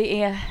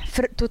 Det är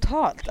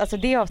totalt, alltså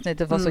det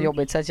avsnittet var så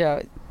jobbigt så att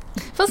jag...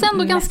 Fast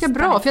ändå ganska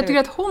bra, för jag tycker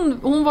att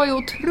hon var ju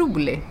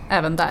otrolig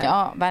även där.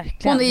 Ja,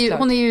 verkligen.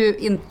 Hon är ju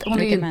inte jag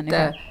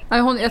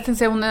tänkte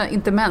säga hon är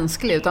inte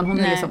mänsklig, utan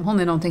hon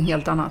är någonting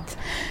helt annat.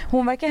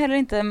 Hon verkar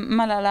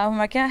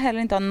heller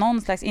inte ha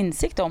någon slags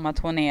insikt om att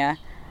hon är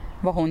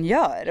vad hon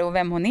gör och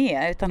vem hon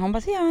är, utan hon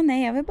bara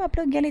säger, jag vill bara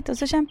plugga lite och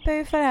så kämpar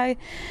jag för det här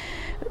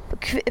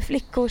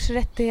flickors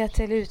rättighet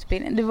till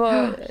utbildning. Det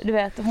var, du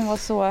vet, hon var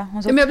så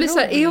men jag blir så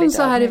här, är hon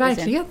så här i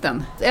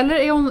verkligheten? Eller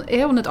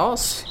är hon ett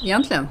as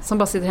egentligen som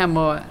bara sitter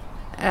hemma och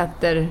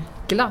äter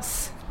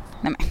glass?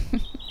 Nej men.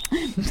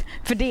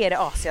 För det är det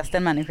asigaste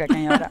en människa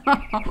kan göra.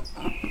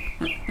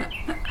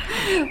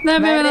 Nej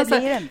men alltså,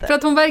 för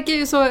att hon verkar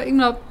ju så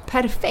himla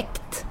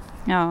perfekt.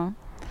 Ja.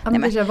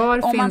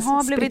 Var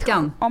finns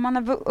sprickan? Om man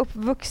har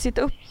vuxit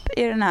upp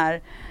i den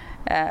här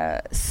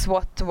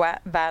SWAT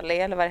Valley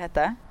eller vad det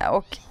hette,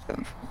 och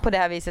på det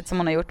här viset som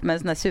hon har gjort med en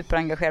sån här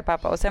superengagerad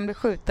pappa, och sen blir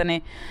skjuten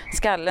i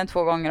skallen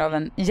 2 gånger av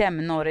en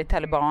jämnårig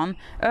taliban,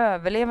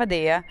 överleva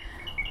det.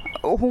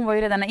 Och hon var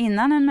ju redan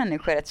innan en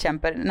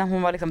människorättskämpe, när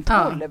hon var liksom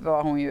 12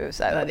 var hon ju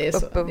så här,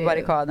 uppe på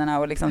barrikaderna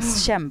och liksom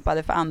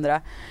kämpade för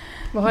andra.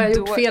 Vad har jag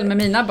gjort fel med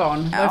mina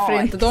barn? Varför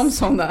är inte de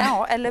sådana?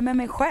 Ja, eller med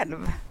mig själv.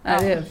 Nej,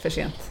 det är för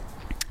sent.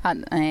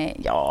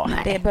 Nej,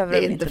 det behöver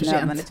det inte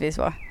nödvändigtvis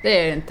vara. Det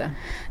är det inte.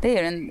 Det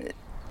är en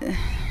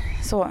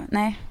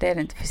nej, det är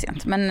inte för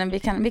sent. Men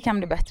vi kan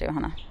bli bättre,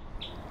 Johanna.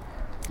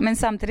 Men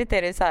samtidigt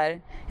är det så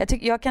här,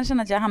 jag kan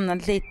känna att jag har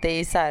hamnat lite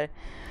i så här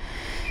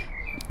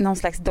någon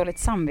slags dåligt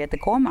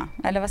samvetekoma,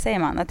 eller vad säger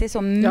man? Att det är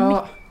så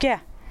mycket.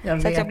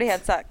 Så att jag blir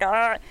helt så här,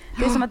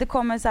 det är som att det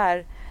kommer så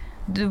här,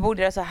 du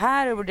borde göra så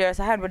här, du borde göra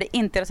så här, du borde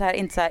inte göra så här,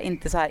 inte så här,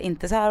 inte så här,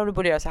 inte så här, och du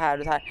borde göra så här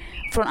och så här.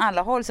 Från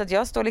alla håll, så att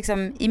jag står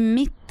liksom i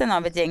mitten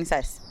av ett gäng så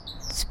här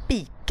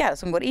spikar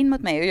som går in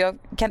mot mig, och jag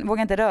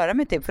vågar inte röra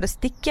mig typ, för då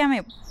sticker jag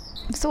mig.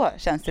 Så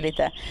känns det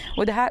lite.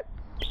 Och det här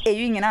är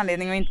ju ingen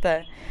anledning att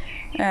inte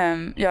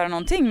göra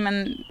någonting,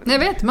 men jag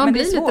vet, man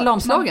blir lite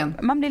lamslagen.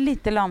 Man blir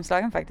lite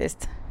lamslagen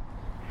faktiskt.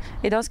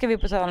 Idag ska vi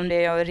på tal om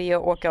det, jag och Rio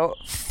åka och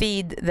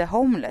feed the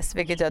homeless,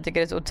 vilket jag tycker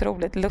är ett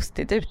otroligt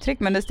lustigt uttryck,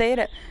 men det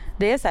säger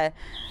det är så här,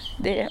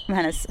 det är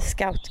hennes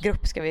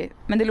scoutgrupp ska vi,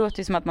 men det låter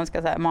ju som att man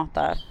ska så här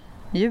mata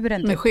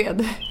djuren med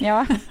sked.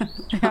 Ja.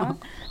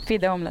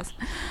 Feed the homeless.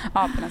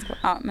 Ja,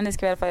 men det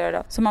ska vi i alla fall göra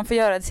då. Så man får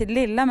göra det sitt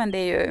lilla, men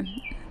det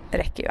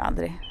räcker ju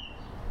aldrig.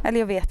 Eller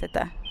jag vet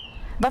inte.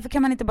 Varför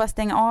kan man inte bara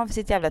stänga av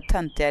sitt jävla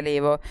töntiga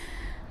liv och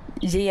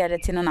ge det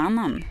till någon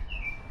annan?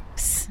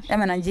 Jag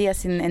menar, ge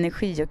sin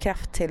energi och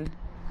kraft till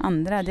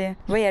andra.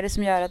 Vad är det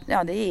som gör att,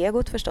 det är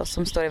egot förstås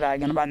som står i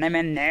vägen och bara, nej,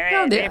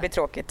 det blir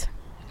tråkigt.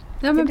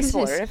 Ja, men det blir precis.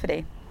 svårare för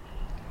dig.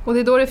 Och det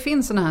är då det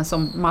finns såna här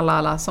som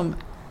Malala som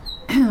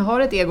har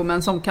ett ego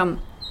men som kan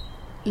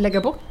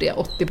lägga bort det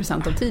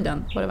 80% av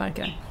tiden, vad det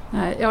verkar.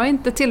 Nej, jag är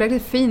inte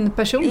tillräckligt fin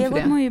person för det.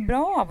 Egot mår ju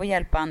bra av att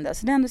hjälpa andra,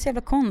 så det är ändå så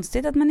jävla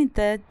konstigt att man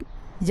inte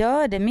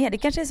gör det mer. Det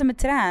kanske är som en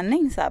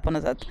träning så här på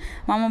något sätt.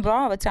 Man mår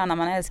bra av att träna,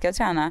 man älskar att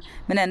träna,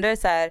 men ändå är det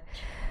så här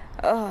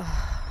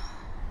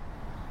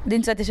det är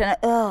inte så att jag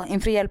känner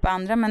inför att hjälpa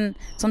andra, men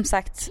som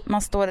sagt,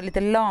 man står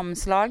lite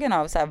lamslagen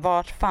av så här,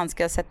 vart fan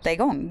ska jag sätta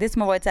igång? Det är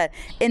som att vara ett så här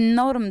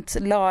enormt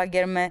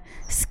lager med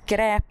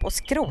skräp och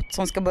skrot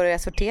som ska börja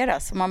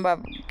sorteras. Och man bara,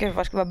 gud,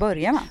 var ska jag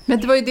börja med? Men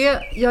det var ju det,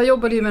 jag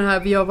jobbade ju med det här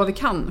Vi gör vad vi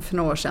kan för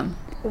några år sedan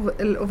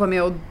och var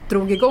med och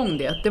drog igång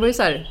det. Det var ju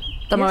så här,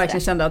 där man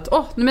verkligen kände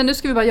att men nu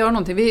ska vi bara göra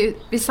någonting.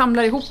 Vi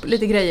samlar ihop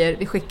lite grejer.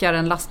 Vi skickar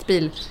en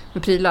lastbil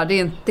med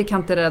prylar. Det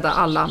kan inte rädda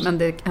alla, men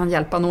det kan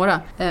hjälpa några.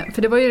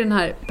 För det var ju den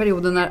här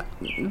perioden när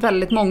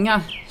väldigt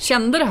många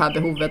kände det här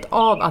behovet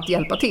av att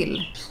hjälpa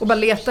till. Och bara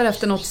letar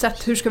efter något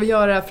sätt. Hur ska vi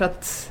göra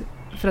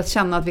för att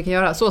känna att vi kan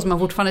göra så som man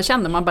fortfarande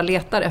känner. Man bara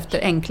letar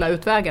efter enkla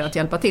utvägar att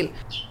hjälpa till.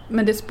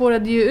 Men det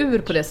spårade ju ur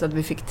på det så att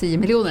vi fick 10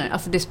 miljoner.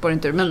 Alltså det spårade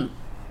inte ur, men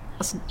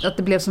alltså, att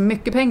det blev så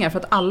mycket pengar för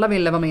att alla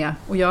ville vara med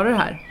och göra det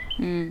här.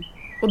 Mm.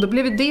 Och då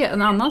blev det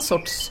en annan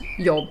sorts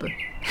jobb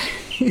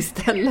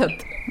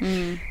istället.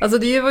 Mm. Alltså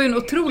det var ju en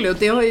otroligt, och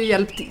det har ju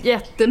hjälpt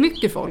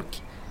jättemycket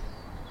folk.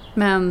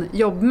 Men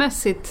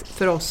jobbmässigt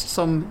för oss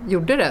som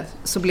gjorde det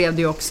så blev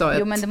det ju också ett...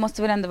 Jo, men det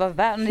måste väl ändå vara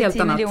värt. Om det är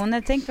 10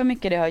 miljoner, tänk vad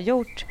mycket det har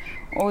gjort.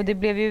 Och det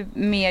blev ju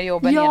mer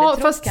jobb än ni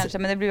hade trott kanske,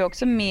 men det blev ju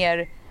också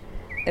mer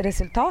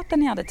resultat än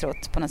ni hade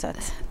trott på något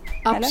sätt.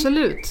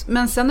 Absolut, eller?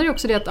 Men sen är det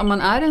också det att om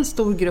man är en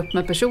stor grupp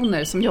med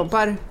personer som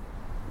jobbar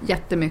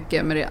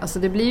jättemycket med det. Alltså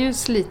det blir ju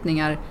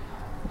slitningar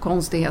och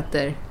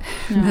konstigheter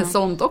med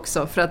sånt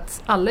också. För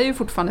att alla är ju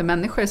fortfarande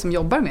människor som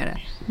jobbar med det.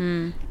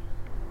 Mm.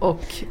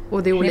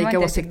 Och det är olika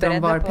åsikter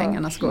om var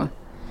pengarna ska gå.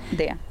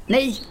 Det.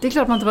 Nej, det är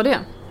klart man inte var det.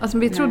 Alltså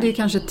vi trodde ju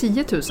kanske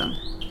 10 000.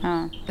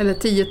 Ja. Eller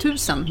 10 000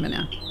 menar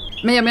jag.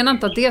 Men jag menar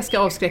inte att det ska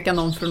avskräcka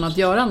någon från att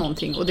göra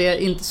någonting. Och det är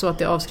inte så att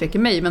det avskräcker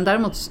mig. Men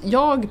däremot,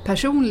 jag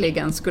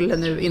personligen skulle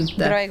nu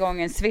inte... Dra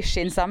igång en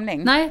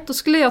Swish-insamling. Nej, då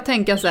skulle jag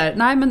tänka så här.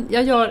 Nej, men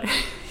jag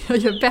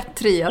gör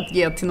bättre i att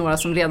ge till några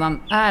som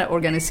redan är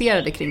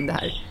organiserade kring det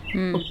här.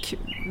 Mm. Och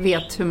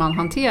vet hur man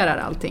hanterar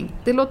allting.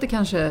 Det låter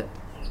kanske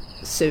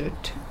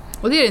surt.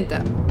 Och det är det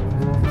inte.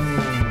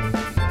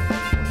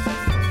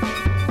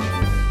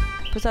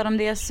 På tal om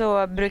det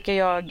så brukar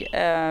jag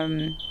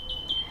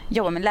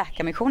jobba med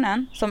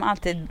Läkarmissionen. Som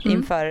alltid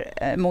inför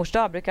mors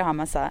dag brukar ha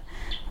massa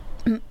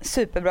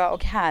superbra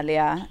och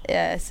härliga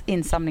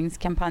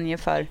insamlingskampanjer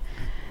för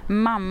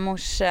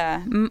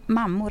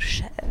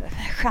mammors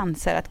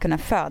chanser att kunna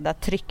föda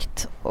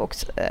tryggt och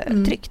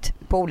tryggt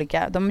på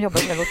olika. De jobbar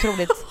så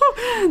otroligt.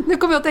 Nu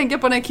kommer jag att tänka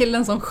på den här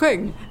killen som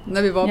sjöng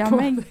när vi var på.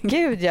 Men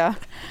gud ja,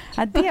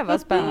 det var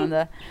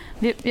spännande.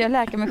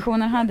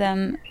 Läkarmissionen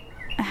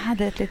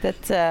hade ett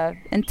litet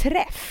en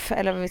träff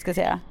eller vad vi ska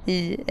säga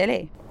i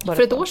LA.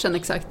 För ett år sedan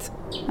exakt.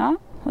 Ja,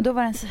 och då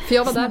var det för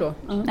jag var där då.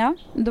 Ja,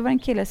 då var det en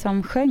kille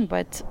som sjöng på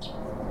ett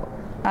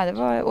det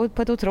var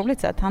på ett otroligt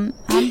sätt. Han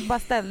bara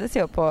ställde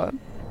sig upp och...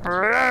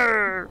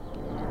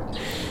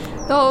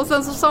 Ja, och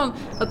sen så sa han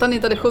att han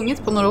inte hade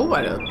sjungit på några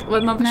år.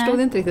 Och man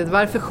förstod inte riktigt,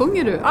 varför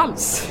sjunger du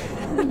alls?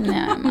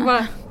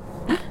 Nej,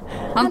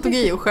 han tog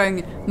i och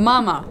sjöng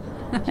Mamma.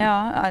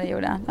 Ja, det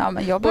gjorde han. Ja,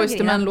 men jag började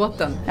grina.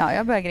 Låten. Ja,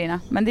 jag började grina.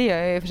 Men det gör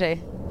jag ju i och för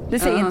sig. Det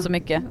säger inte så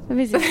mycket. Det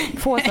finns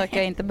få saker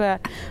jag inte börjar...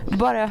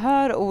 Bara jag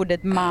hör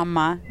ordet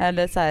mamma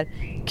eller så här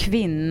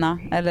kvinna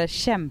eller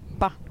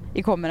kämpa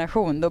i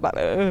kombination,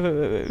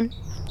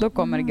 då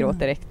kommer det gråt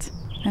direkt.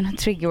 En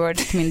triggerword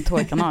till min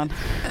tårkanal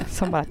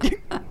som bara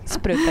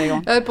sprutar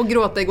igång. Jag höll på att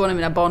gråta igår när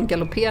mina barn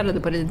galopperade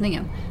på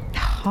ridningen.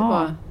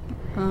 Jaha.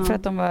 För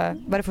att de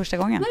var det första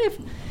gången?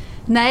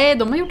 Nej,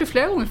 de har gjort det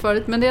flera gånger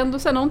förut, men det är ändå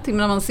så någonting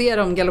när man ser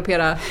dem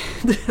galoppera.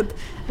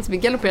 Alltså, vi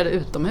galopperade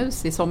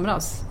utomhus i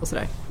somras och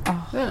sådär.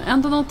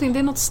 Ändå någonting, det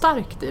är något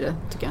starkt i det,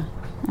 tycker jag.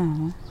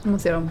 Man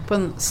ser dem på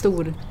en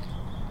stor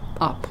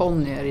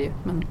ponny är det ju,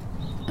 men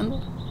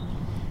ändå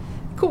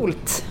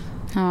coolt.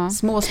 Ja.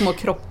 Små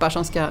kroppar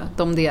som ska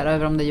domdera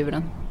över de där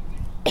djuren.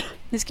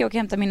 Nu ska jag åka och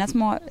hämta mina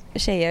små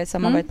tjejer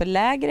som har varit på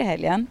läger i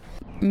helgen.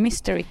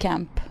 Mystery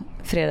camp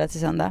fredag till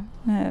söndag.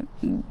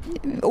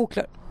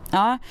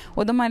 Ja,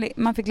 och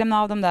man fick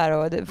lämna av dem där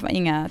och det var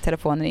inga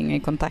telefoner, ingen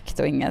kontakt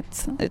och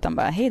inget, utan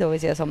bara hej då, vi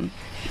ses om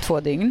 2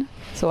 dygn.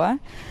 Så.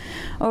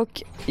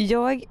 Och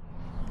jag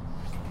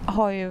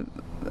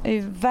är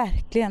ju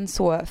verkligen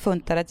så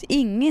funtad att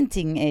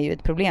ingenting är ju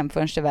ett problem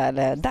förrän det väl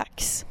är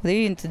dags. Det är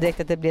ju inte direkt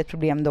att det blir ett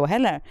problem då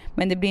heller,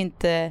 men det blir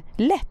inte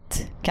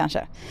lätt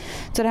kanske.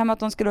 Så det här med att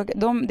de skulle åka,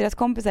 deras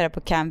kompisar är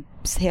på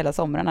camps hela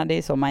somrarna, det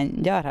är så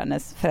man gör här när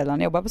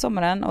föräldrarna jobbar på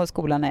sommaren och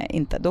skolan är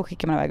inte. Då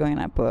skickar man iväg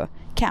ungarna på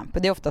camp.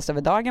 Det är oftast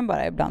över dagen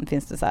bara, ibland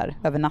finns det så här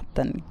över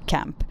natten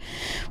camp.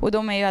 Och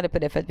de är ju aldrig på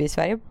det för att vi är i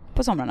Sverige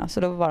på somrarna,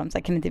 så då var de så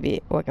här, kan inte vi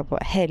åka på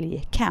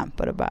helgcamp?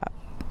 Och då bara,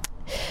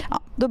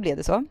 ja, då blev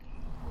det så.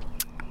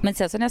 Men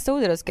sen så när jag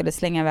stod där och skulle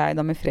slänga iväg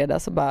dem i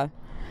fredags så bara,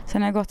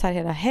 sen har jag gått här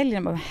hela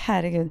helgen och bara,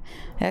 herregud,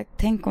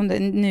 tänk om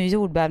nu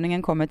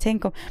jordbävningen kommer,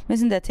 men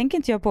sånt där tänker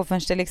inte jag på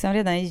förrän det liksom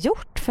redan är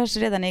gjort, förrän det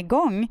redan är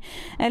igång.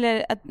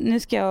 Eller att nu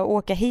ska jag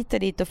åka hit och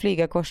dit och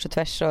flyga kors och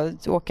tvärs och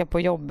åka på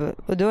jobb.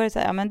 Och då är det så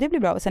här, ja men det blir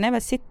bra. Och sen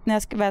när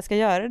jag väl ska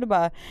göra det, då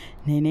bara,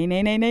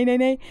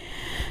 nej.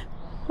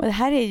 Och det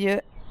här är ju,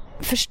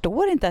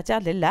 förstår inte att jag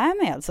aldrig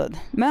lär mig alltså.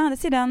 Men å andra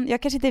sidan,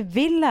 jag kanske inte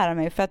vill lära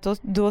mig för att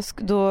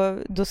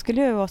då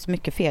skulle jag vara så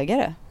mycket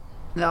fegare.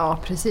 Ja,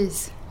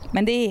 precis.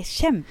 Men det är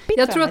kämpigt.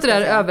 Jag tror att det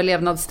är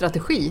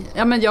överlevnadsstrategi.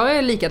 Ja, men jag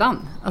är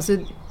likadan. Alltså,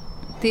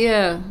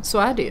 så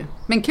är det ju.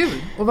 Men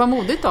kul. Och vad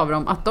modigt av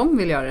dem att de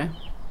vill göra det.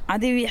 Ja,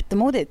 det är ju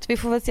jättemodigt. Vi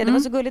får väl se. Det var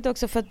så gulligt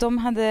också för att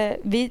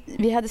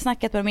vi hade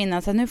snackat med dem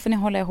innan, så att nu får ni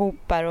hålla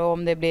ihop här, och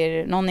om det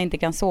blir någon inte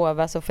kan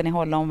sova så får ni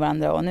hålla om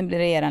varandra, och nu blir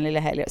det eran lilla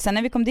helg. Sen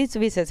när vi kom dit så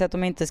visade det sig att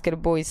de inte skulle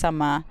bo i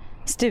samma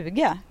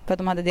stuga för att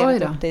de hade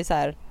delat upp det i så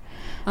här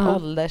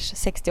ålders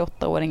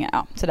 68-åringar,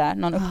 ja, sådär,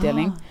 någon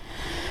uppdelning.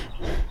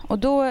 Och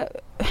då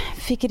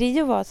fick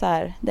Rio vara så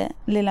här, det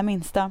lilla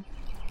minsta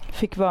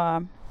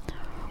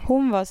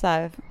hon var så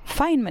här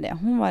fine med det.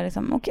 Hon var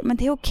liksom, okej, men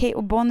det är okej.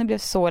 Och Bonnie blev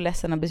så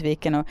ledsen och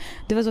besviken. Och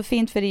det var så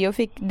fint för Rio. Och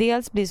fick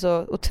dels bli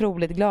så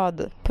otroligt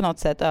glad på något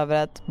sätt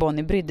över att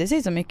Bonnie brydde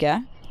sig så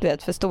mycket. Du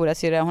vet, för stora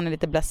syra, hon är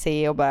lite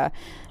blasé och bara,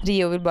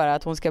 Rio vill bara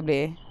att hon ska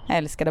bli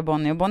älskad av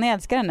Bonnie. Och Bonnie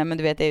älskar henne, men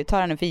du vet, jag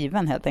tar henne för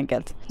given helt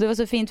enkelt. Det var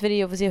så fint för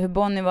Rio att få se hur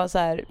Bonnie var så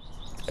här,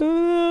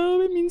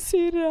 min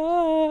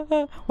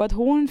syra. Och att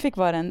hon fick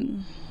vara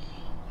den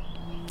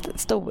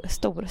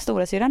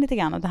stora syran lite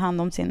grann och ta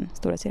hand om sin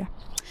stora syra.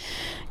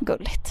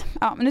 Gulligt.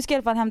 Ja, men nu ska jag i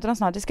alla fall hämta dem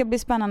snart. Det ska bli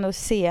spännande att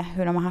se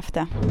hur de har haft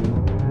det.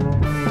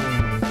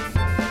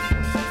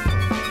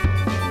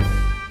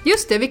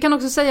 Just det, vi kan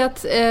också säga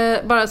att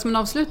bara som en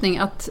avslutning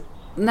att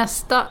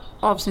nästa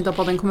avsnitt av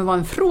podden kommer vara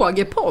en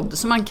frågepodd,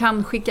 så man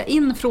kan skicka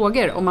in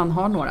frågor om man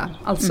har några.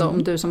 Alltså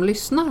om du som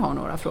lyssnar har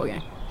några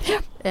frågor.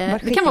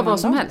 Det kan vara vad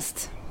som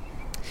helst.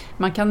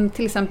 Man kan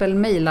till exempel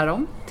mejla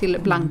dem till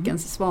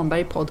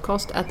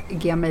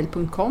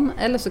blankensvanbergpodcast@gmail.com,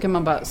 eller så kan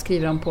man bara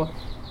skriva dem på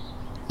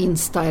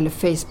Insta eller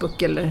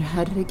Facebook, eller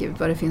herregud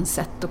vad det finns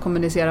sätt att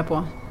kommunicera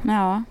på.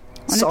 Ja,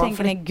 och nu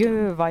tänker ni,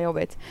 gud vad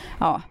jobbigt.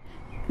 Ja,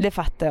 det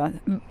fattar jag.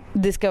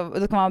 Då kan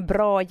man vara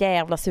bra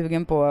jävla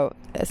sugen på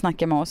att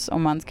snacka med oss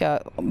om man ska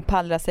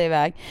pallra sig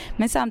iväg.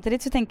 Men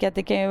samtidigt så tänker jag att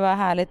det kan ju vara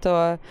härligt,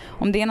 och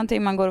om det är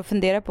någonting man går och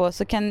funderar på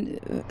så kan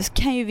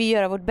ju vi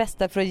göra vårt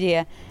bästa för att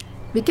ge.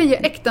 Vi kan ge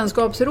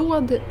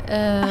äktenskapsråd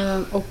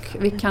och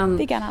vi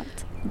kan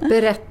allt.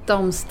 Berätta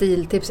om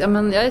stiltips. Ja,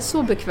 men jag är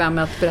så bekväm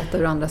med att berätta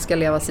hur andra ska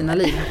leva sina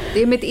liv.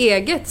 Det är mitt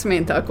eget som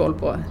jag inte har koll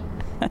på.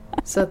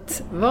 Så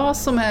att vad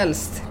som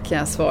helst kan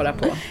jag svara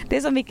på. Det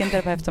är som vilken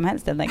terapeut som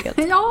helst helt enkelt.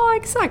 Ja,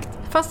 exakt.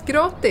 Fast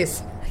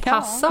gratis.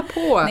 Passa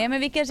på. Nej, men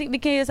vi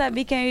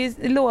kan ju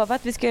lova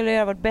att vi ska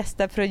göra vårt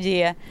bästa för att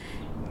ge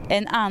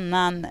en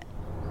annan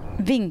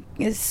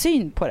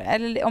syn på det.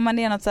 Eller om man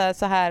är något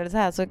så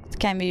här så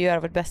kan vi göra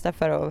vårt bästa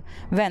för att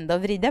vända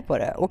och vrida på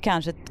det och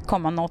kanske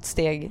komma något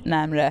steg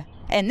närmare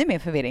ännu mer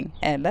förvirring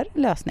eller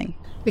lösning.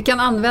 Vi kan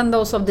använda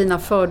oss av dina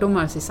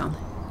fördomar, Sissan.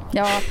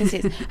 Ja,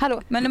 precis.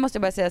 Hallå, men nu måste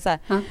jag bara säga så här.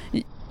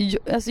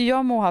 Alltså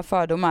jag må ha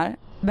fördomar,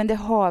 men det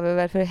har vi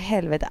väl för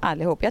helvete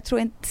allihop. Jag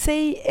tror inte,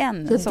 säg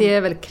en. Så det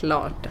är väl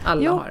klart,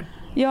 alla har.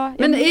 Ja,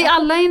 men är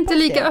alla inte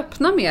lika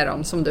öppna med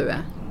dem som du är?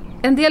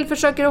 En del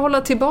försöker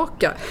hålla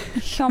tillbaka.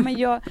 Ja, men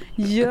jag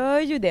gör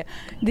ju det.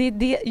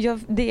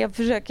 Jag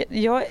försöker.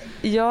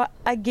 Jag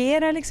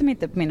agerar liksom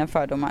inte på mina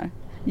fördomar.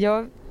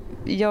 Jag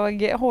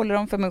håller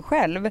dem för mig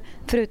själv,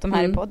 förutom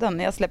här i podden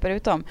när jag släpper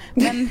ut dem.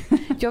 Men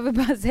jag vill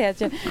bara säga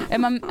att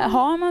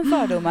har man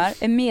fördomar,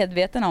 är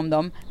medveten om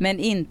dem, men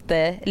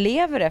inte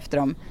lever efter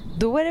dem,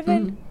 då är det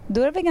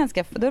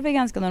väl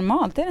ganska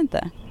normalt, är det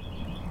inte?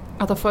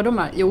 Att ha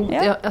fördomar? Jo,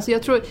 ja.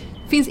 Jag tror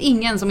det finns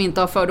ingen som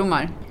inte har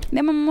fördomar.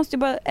 Nej, man måste ju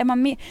bara,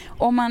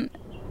 om man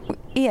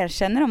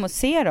erkänner dem och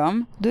ser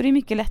dem, då är det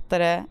mycket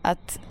lättare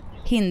att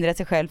hindra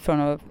sig själv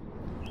från att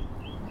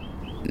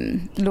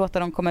låta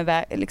dem komma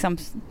iväg, liksom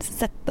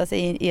sätta sig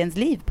i ens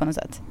liv på något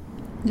sätt.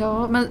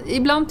 Ja, men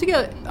ibland tycker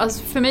jag,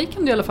 alltså för mig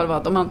kan det i alla fall vara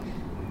att om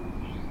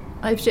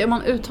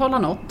man uttalar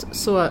något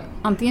så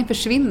antingen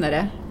försvinner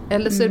det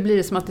eller så blir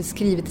det som att det är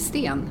skrivet i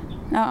sten.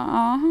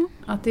 Ja.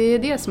 Att det är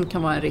det som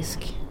kan vara en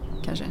risk,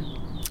 kanske.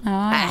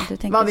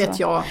 Vad vet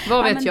jag?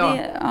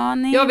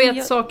 Jag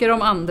vet saker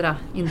om andra,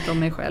 inte om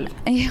mig själv.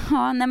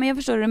 Ja, nej, men jag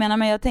förstår vad du menar,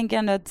 men jag tänker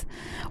ändå att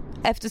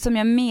eftersom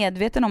jag är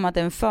medveten om att det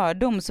är en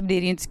fördom så blir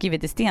det ju inte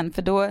skrivet i sten,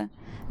 för då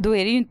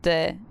är det ju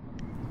inte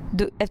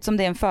eftersom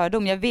det är en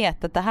fördom, jag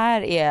vet att det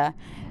här är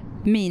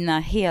mina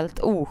helt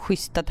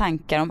oschyssta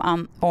tankar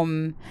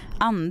om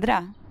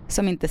andra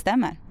som inte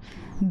stämmer.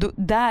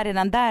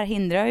 Redan där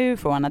hindrar jag ju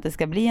från att det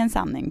ska bli en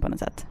sanning på något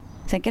sätt.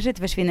 Sen kanske det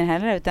inte försvinner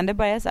heller, utan det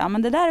bara är så, ja,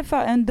 men det där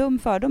är en dum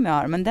fördom jag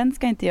har, men den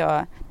ska inte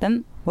jag,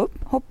 den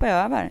hoppar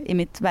jag över i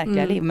mitt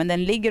verkliga liv, men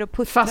den ligger och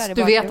puttrar. Fast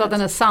du vet att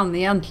den är sann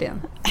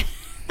egentligen.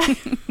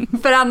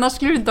 För annars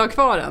skulle du inte ha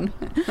kvar den.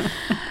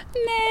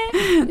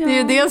 Nej. Det är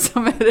ju det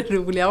som är det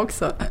roliga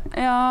också.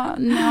 Ja,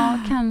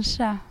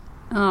 kanske.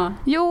 Ja.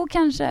 Jo,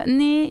 kanske.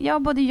 Nej,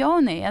 både ja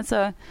och nej. Alltså,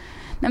 nej,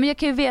 men jag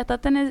kan ju veta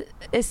att den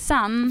är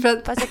sann,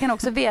 fast jag kan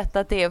också veta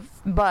att det är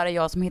bara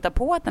jag som hittar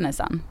på att den är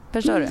sann.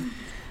 Förstår du?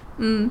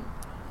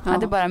 Ja. Att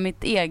det är bara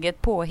mitt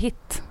eget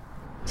påhitt.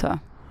 Så.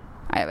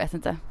 Ja, jag vet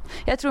inte.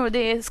 Jag tror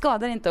det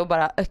skadar inte att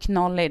bara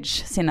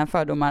acknowledge sina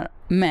fördomar,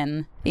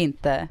 men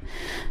inte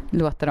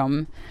låta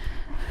dem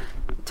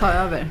ta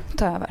över.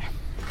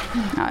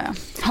 Ja.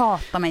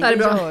 Hata mig, det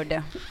gör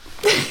det.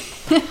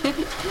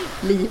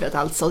 Livet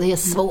alltså, det är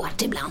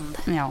svårt ibland.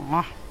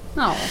 Ja.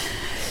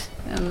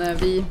 Men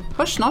vi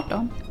hörs snart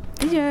då.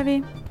 Det gör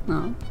vi.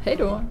 Ja. Hej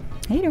då.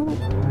 Hej då.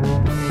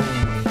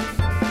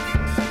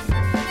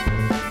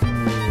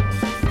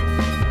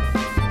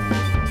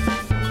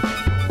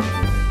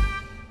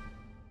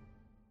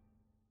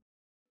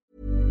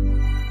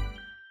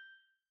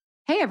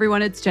 Hey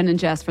everyone, it's Jen and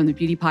Jess from the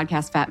beauty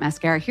podcast Fat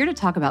Mascara, here to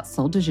talk about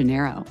Sol de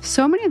Janeiro.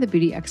 So many of the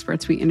beauty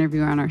experts we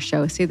interview on our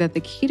show say that the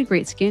key to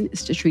great skin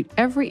is to treat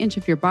every inch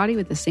of your body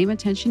with the same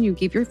attention you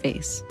give your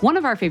face. One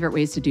of our favorite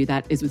ways to do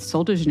that is with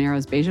Sol de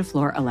Janeiro's Beija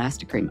Flor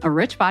Elastic Cream, a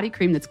rich body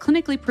cream that's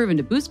clinically proven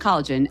to boost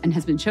collagen and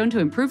has been shown to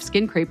improve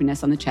skin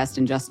crepiness on the chest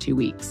in just 2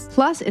 weeks.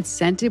 Plus, it's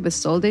scented with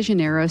Sol de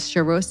Janeiro's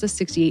Charosta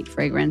 68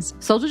 fragrance.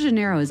 Sol de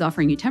Janeiro is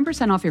offering you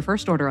 10% off your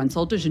first order on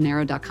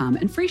soldejaneiro.com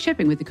and free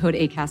shipping with the code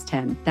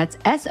ACAST10. That's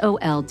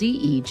SOLDEJANEIRO,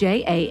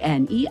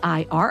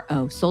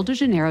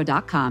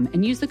 soldejaneiro.com,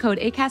 and use the code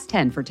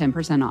ACAST10 for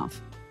 10%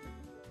 off.